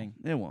change anything?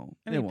 No, it won't.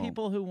 I mean,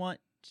 people who want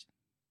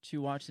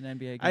to watch an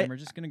NBA game are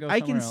just going to go somewhere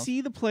else. I can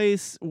see the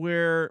place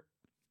where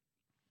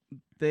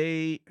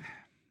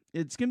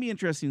it's going to be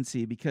interesting to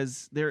see,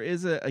 because there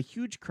is a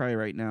huge cry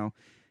right now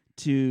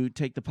to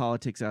take the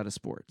politics out of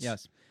sports.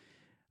 Yes.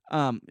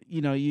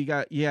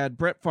 You had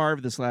Brett Favre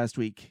this last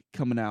week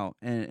coming out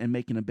and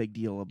making a big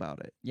deal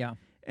about it. Yeah.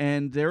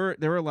 And there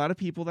were a lot of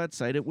people that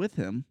sided with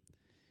him,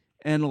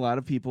 and a lot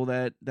of people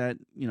that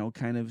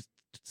kind of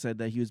said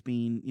that he was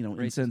being,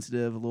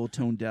 insensitive, a little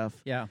tone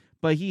deaf. Yeah.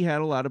 But he had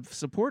a lot of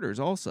supporters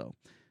also.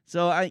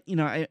 So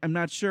I'm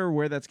not sure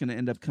where that's going to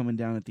end up coming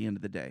down at the end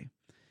of the day.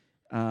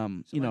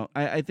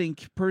 I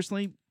think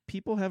personally,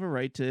 people have a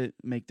right to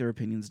make their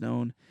opinions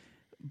known,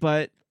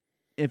 but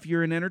if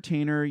you're an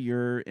entertainer,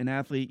 you're an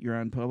athlete, you're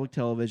on public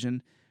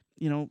television,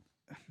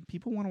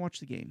 people want to watch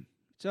the game.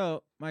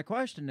 So my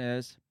question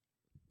is,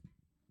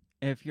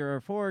 if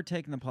you're for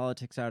taking the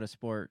politics out of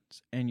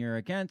sports and you're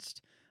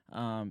against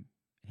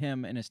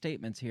him and his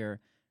statements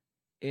here,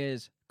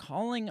 is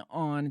calling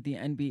on the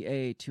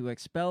NBA to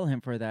expel him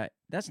for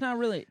that's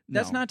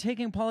not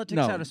taking politics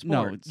out of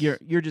sports. No,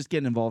 you're just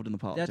getting involved in the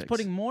politics. That's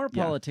putting more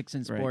politics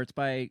in sports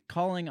by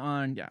calling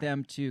on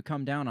them to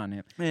come down on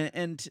him.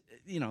 And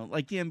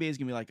like the NBA is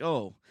going to be like,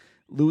 oh,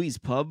 Louis'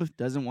 Pub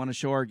doesn't want to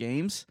show our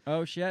games.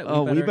 Oh, shit.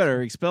 We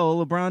better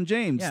expel LeBron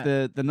James,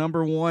 the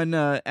number one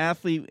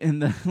athlete in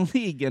the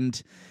league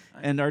and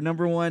our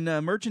number one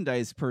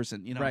merchandise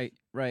person.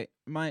 Right.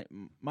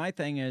 My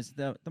thing is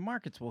the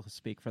markets will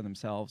speak for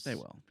themselves. They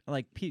will.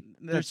 Like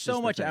there's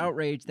so much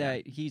outrage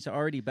that he's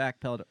already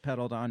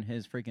backpedaled on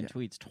his freaking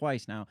tweets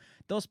twice now.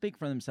 They'll speak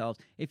for themselves.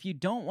 If you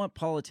don't want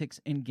politics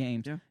in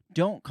games,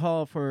 don't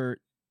call for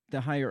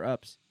the higher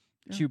ups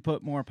to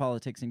put more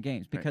politics in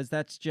games, because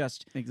that's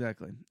just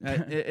exactly.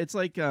 It's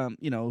like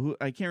who,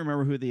 I can't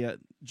remember who the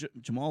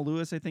Jamal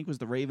Lewis, I think, was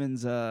the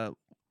Ravens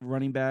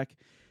running back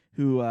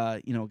who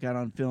got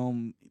on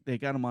film. They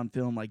got him on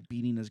film like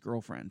beating his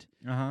girlfriend.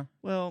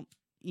 Well,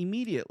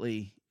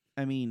 immediately,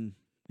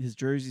 his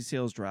jersey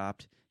sales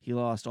dropped. He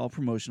lost all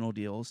promotional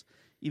deals.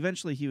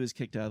 Eventually, he was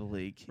kicked out of the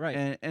league.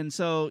 Right. And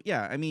so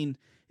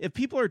if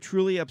people are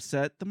truly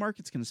upset, the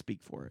market's going to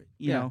speak for it.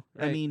 You know.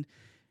 Right.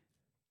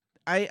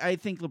 I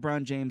think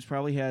LeBron James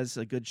probably has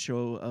a good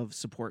show of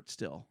support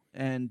still.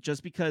 And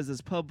just because this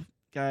pub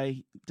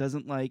guy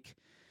doesn't like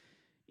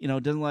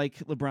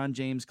LeBron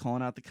James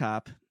calling out the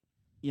cop,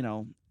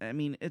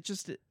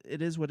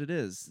 it is what it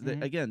is.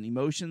 Mm-hmm. Again,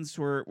 emotions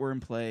were in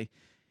play.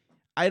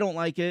 I don't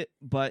like it,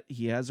 but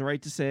he has a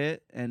right to say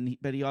it,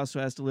 but he also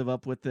has to live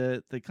up with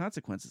the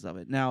consequences of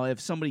it. Now,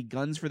 if somebody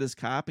guns for this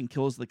cop and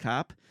kills the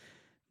cop,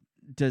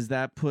 does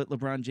that put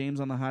LeBron James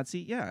on the hot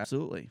seat? Yeah,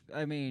 absolutely.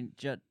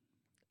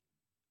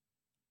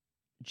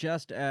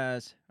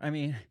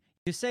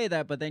 You say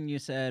that, but then you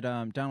said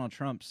Donald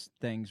Trump's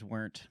things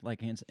weren't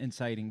like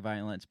inciting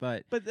violence,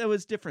 but there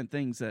was different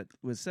things that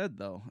was said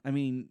though.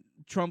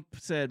 Trump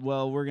said,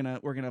 "Well, we're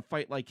gonna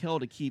fight like hell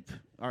to keep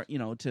our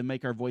to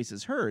make our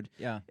voices heard."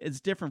 Yeah, it's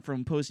different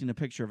from posting a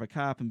picture of a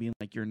cop and being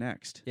like, "You're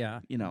next." Yeah,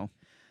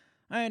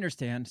 I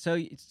understand. So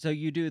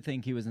you do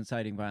think he was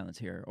inciting violence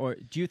here, or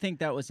do you think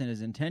that was in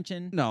his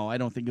intention? No, I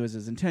don't think it was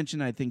his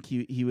intention. I think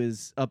he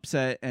was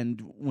upset,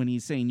 and when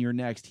he's saying "you're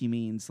next," he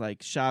means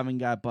like Chauvin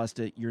got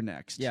busted. You're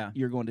next. Yeah,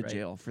 you're going to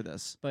jail for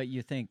this. But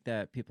you think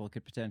that people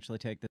could potentially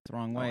take this the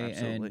wrong way,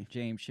 and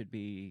James should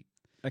be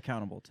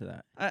accountable to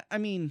that.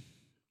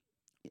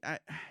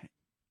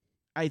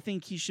 I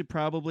think he should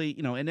probably,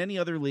 in any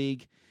other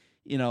league,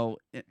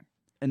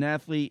 an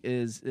athlete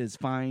is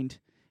fined.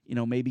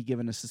 Maybe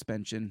given a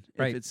suspension.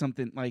 Right. If it's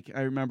something like,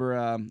 I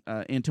remember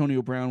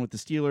Antonio Brown with the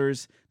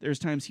Steelers, there's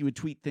times he would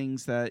tweet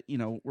things that,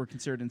 were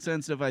considered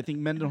insensitive. I think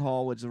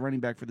Mendenhall was the running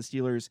back for the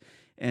Steelers,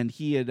 and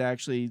he had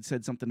actually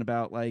said something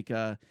about like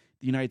the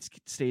United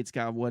States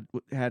got what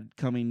had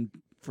coming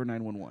for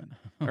 911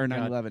 or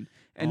 9/11.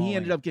 And he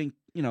ended up getting,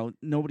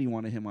 nobody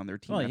wanted him on their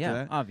team after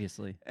that.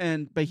 Obviously.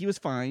 But he was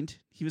fined.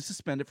 He was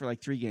suspended for like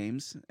 3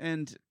 games.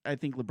 And I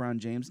think LeBron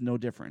James, no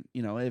different.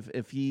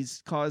 If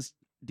he's caused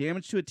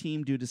damage to a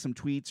team due to some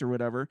tweets or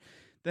whatever,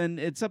 then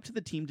it's up to the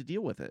team to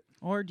deal with it.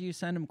 Or do you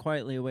send him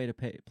quietly away to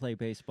play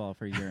baseball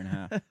for a year and a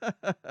half?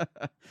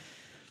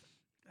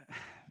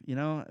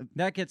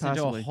 That gets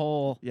possibly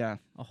into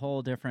a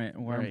whole different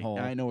wormhole.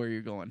 Right. I know where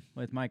you're going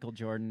with Michael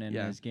Jordan and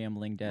his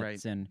gambling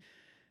debts and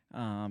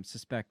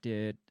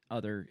suspected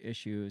other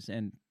issues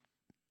and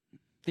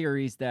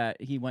theories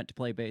that he went to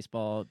play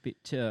baseball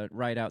to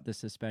write out the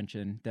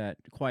suspension, that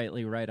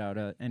quietly write out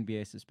a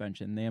NBA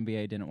suspension. The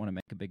NBA didn't want to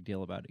make a big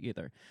deal about it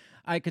either.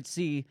 I could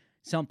see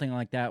something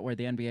like that where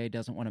the NBA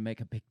doesn't want to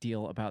make a big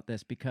deal about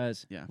this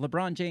because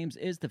LeBron James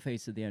is the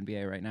face of the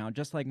NBA right now,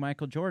 just like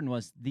Michael Jordan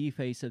was the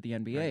face of the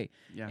NBA. Right.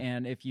 Yeah.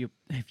 And if you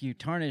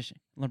tarnish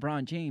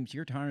LeBron James,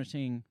 you're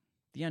tarnishing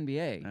the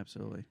NBA.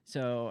 Absolutely.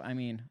 So,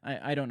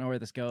 I don't know where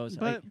this goes.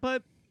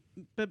 But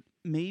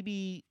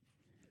maybe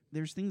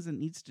there's things that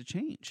needs to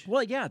change.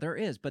 Well, yeah, there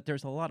is, but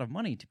there's a lot of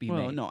money to be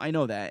made. No, I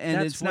know that. And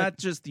it's not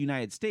just the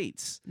United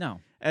States. No.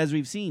 As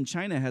we've seen,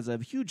 China has a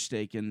huge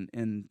stake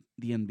in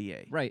the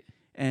NBA. Right.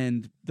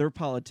 And their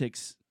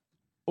politics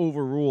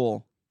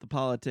overrule the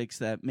politics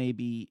that may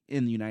be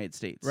in the United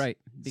States. Right.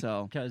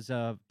 Because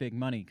of big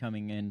money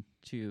coming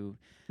into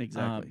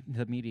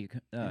the media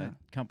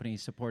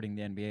companies supporting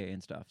the NBA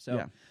and stuff.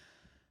 So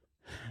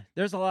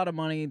there's a lot of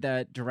money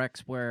that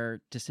directs where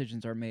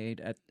decisions are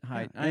made at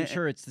high. I'm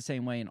sure it's the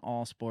same way in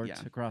all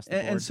sports across the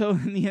board. And so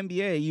in the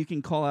NBA, you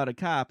can call out a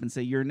cop and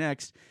say, "You're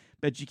next,"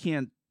 but you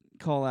can't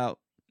call out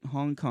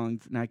Hong Kong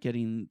for not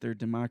getting their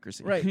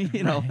democracy, right?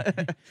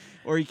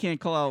 Or you can't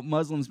call out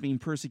Muslims being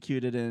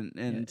persecuted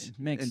in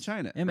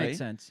China. It makes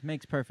sense. It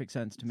makes perfect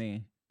sense to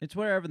me. It's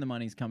wherever the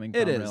money's coming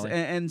from. It is, really.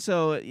 And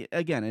so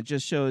again, it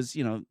just shows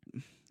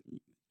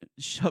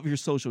shove your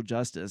social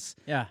justice.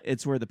 Yeah,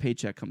 it's where the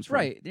paycheck comes from.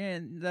 Right,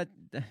 and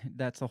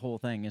that's the whole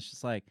thing. It's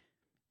just like,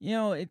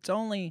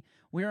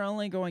 we're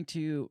only going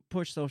to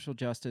push social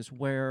justice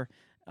where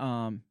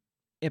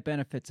it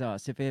benefits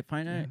us. If it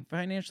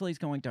financially is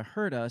going to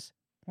hurt us,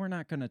 we're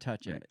not going to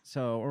touch it.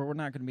 So, or we're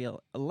not going to be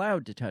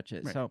allowed to touch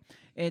it. Right. So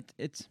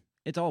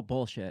it's all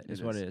bullshit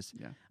is what it is.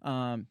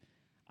 Yeah.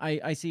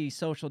 I see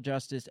social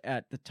justice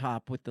at the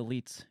top with the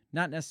elites.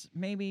 Not necessarily,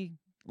 maybe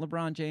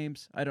LeBron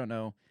James. I don't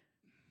know.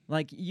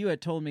 Like you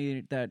had told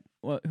me that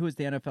who was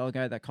the NFL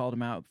guy that called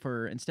him out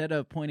for, instead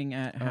of pointing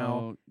at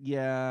how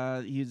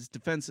he's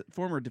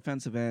former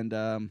defensive end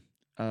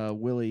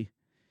Willie.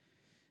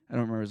 I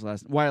don't remember his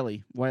last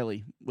name.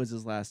 Wiley was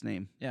his last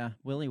name. Yeah,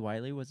 Willie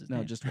Wiley was his name?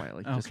 No, just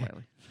Wiley. Okay. Just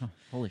Wiley. Oh,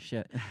 holy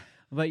shit.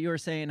 But you were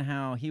saying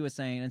how he was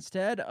saying,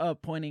 instead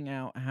of pointing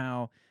out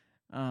how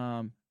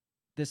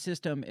the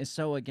system is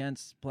so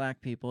against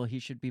black people, he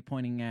should be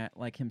pointing at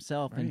like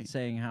himself and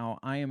saying how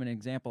I am an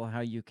example of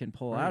how you can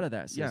pull out of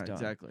that system. Yeah,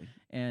 exactly.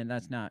 And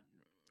that's not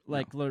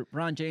like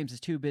LeBron James is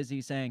too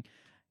busy saying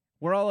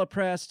we're all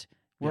oppressed.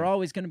 We're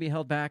always going to be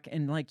held back,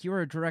 and like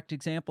you're a direct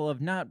example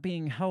of not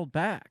being held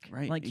back.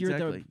 Right? Like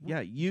exactly.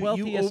 You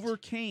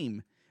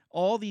overcame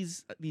all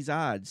these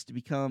odds to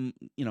become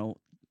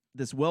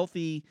this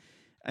wealthy,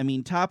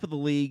 top of the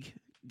league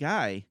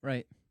guy.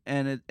 Right.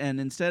 And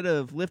instead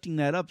of lifting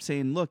that up,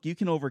 saying, "Look, you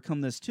can overcome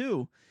this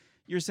too,"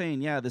 you're saying,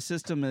 the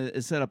system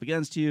is set up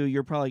against you.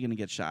 You're probably going to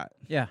get shot.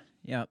 Yeah.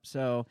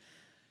 So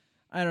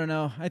I don't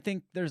know. I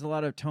think there's a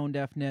lot of tone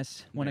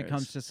deafness when it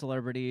comes to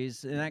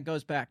celebrities, and that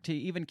goes back to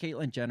even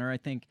Caitlyn Jenner. I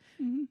think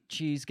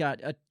she's got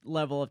a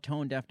level of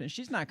tone deafness.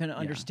 She's not going to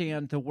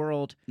understand the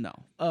world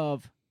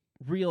of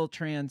real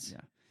trans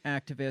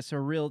activists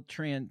or real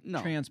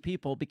trans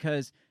people,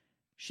 because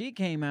she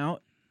came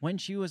out when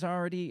she was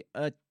already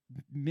a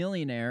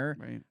millionaire,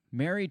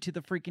 married to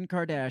the freaking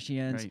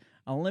Kardashians,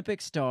 Olympic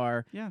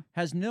star,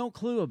 has no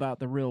clue about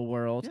the real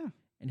world,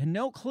 and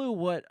no clue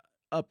what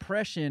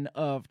oppression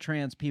of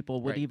trans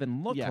people would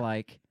even look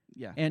like,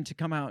 and to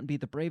come out and be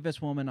the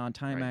bravest woman on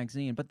Time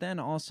magazine, but then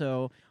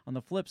also on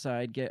the flip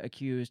side get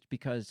accused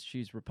because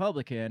she's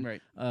Republican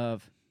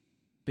of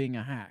being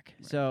a hack.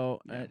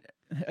 So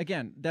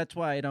again, that's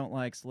why I don't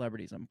like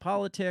celebrities in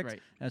politics.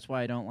 That's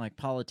why I don't like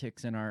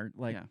politics in our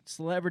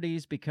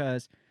celebrities,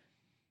 because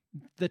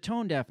the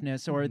tone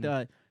deafness or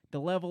the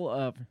level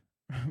of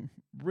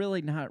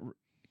really not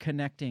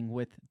connecting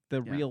with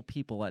the real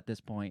people at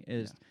this point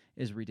is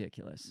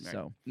ridiculous. Right.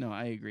 So no,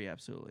 I agree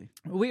absolutely.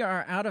 We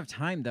are out of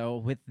time though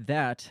with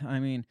that.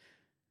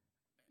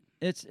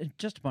 It's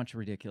just a bunch of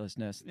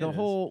ridiculousness. The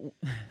whole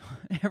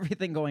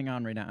everything going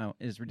on right now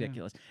is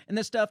ridiculous. And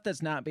the stuff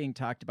that's not being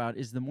talked about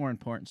is the more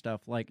important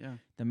stuff, like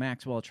the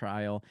Maxwell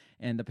trial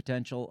and the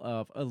potential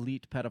of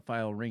elite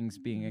pedophile rings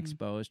being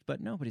exposed, but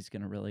nobody's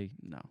going to really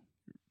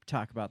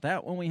talk about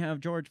that when we have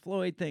George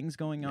Floyd things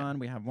going on.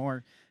 We have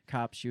more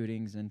cop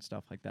shootings and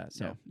stuff like that.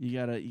 So you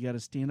gotta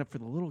stand up for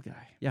the little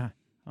guy. Yeah,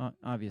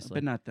 obviously,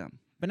 but not them.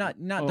 But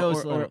not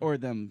those or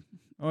them.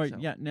 Or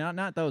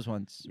not those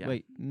ones. Yeah.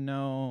 Wait,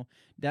 no,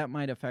 that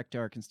might affect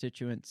our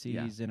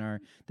constituencies and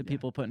the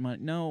people putting money.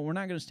 No, we're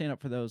not going to stand up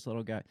for those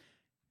little guys.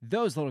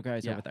 Those little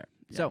guys over there.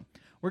 Yeah. So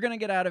we're going to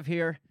get out of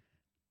here.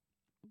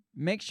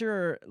 Make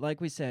sure,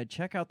 like we said,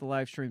 check out the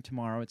live stream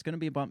tomorrow. It's going to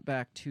be bumped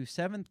back to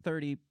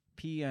 7:30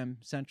 p.m.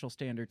 Central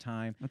Standard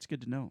Time. That's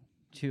good to know.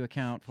 To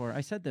account for, I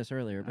said this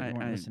earlier, but you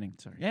weren't listening.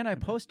 Sorry. And I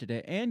posted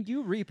it, and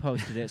you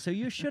reposted it, so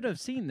you should have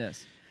seen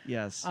this.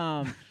 Yes.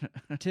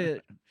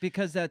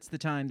 Because that's the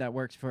time that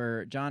works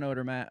for John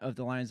Odermatt of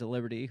the Lions of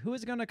Liberty, who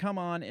is going to come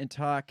on and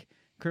talk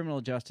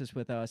criminal justice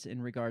with us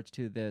in regards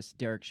to this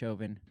Derek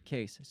Chauvin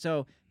case.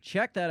 So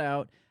check that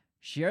out.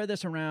 Share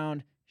this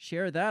around.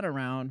 Share that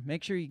around.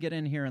 Make sure you get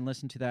in here and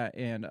listen to that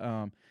and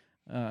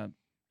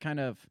kind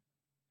of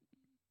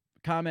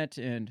comment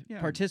and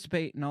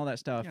participate and all that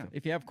stuff. Yeah.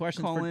 If you have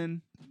questions,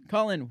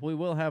 call in. We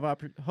will have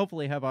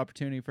hopefully have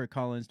opportunity for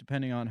call-ins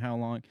depending on how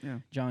long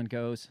John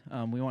goes.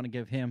 We want to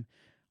give him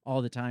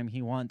all the time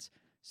he wants.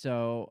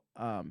 So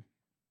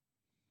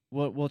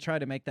we'll try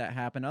to make that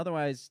happen.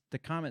 Otherwise, the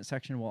comment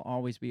section will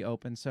always be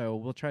open. So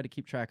we'll try to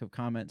keep track of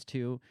comments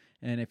too.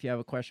 And if you have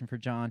a question for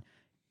John,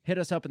 hit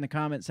us up in the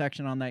comment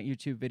section on that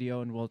YouTube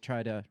video, and we'll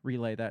try to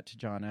relay that to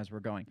John as we're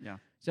going. Yeah.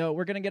 So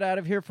we're going to get out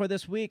of here for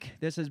this week.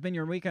 This has been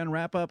your weekend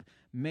wrap-up.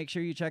 Make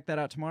sure you check that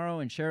out tomorrow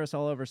and share us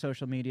all over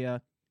social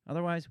media.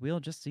 Otherwise, we'll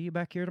just see you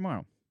back here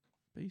tomorrow.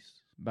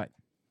 Peace. Bye.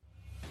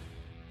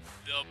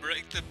 The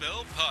Break the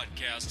Bell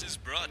podcast is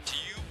brought to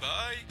you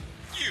by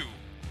you.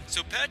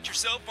 So pat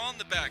yourself on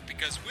the back,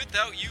 because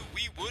without you,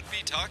 we would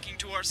be talking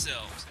to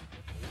ourselves.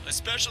 A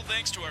special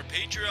thanks to our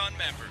Patreon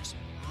members,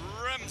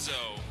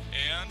 Remzo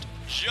and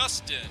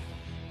Justin.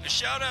 A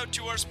shout out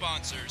to our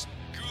sponsors,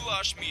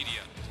 Goulash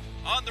Media,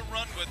 On the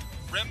Run with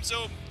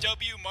Remzo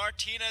W.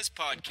 Martinez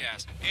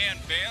Podcast, and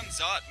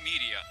Banzot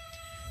Media.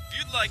 If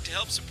you'd like to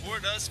help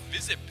support us,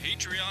 visit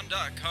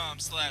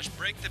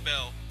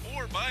patreon.com/breakthebell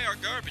or buy our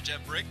garbage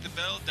at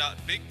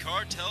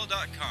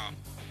breakthebell.bigcartel.com.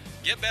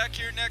 Get back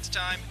here next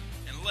time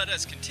and let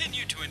us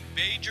continue to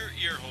invade your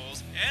ear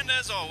holes, and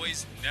as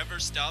always, never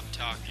stop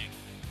talking.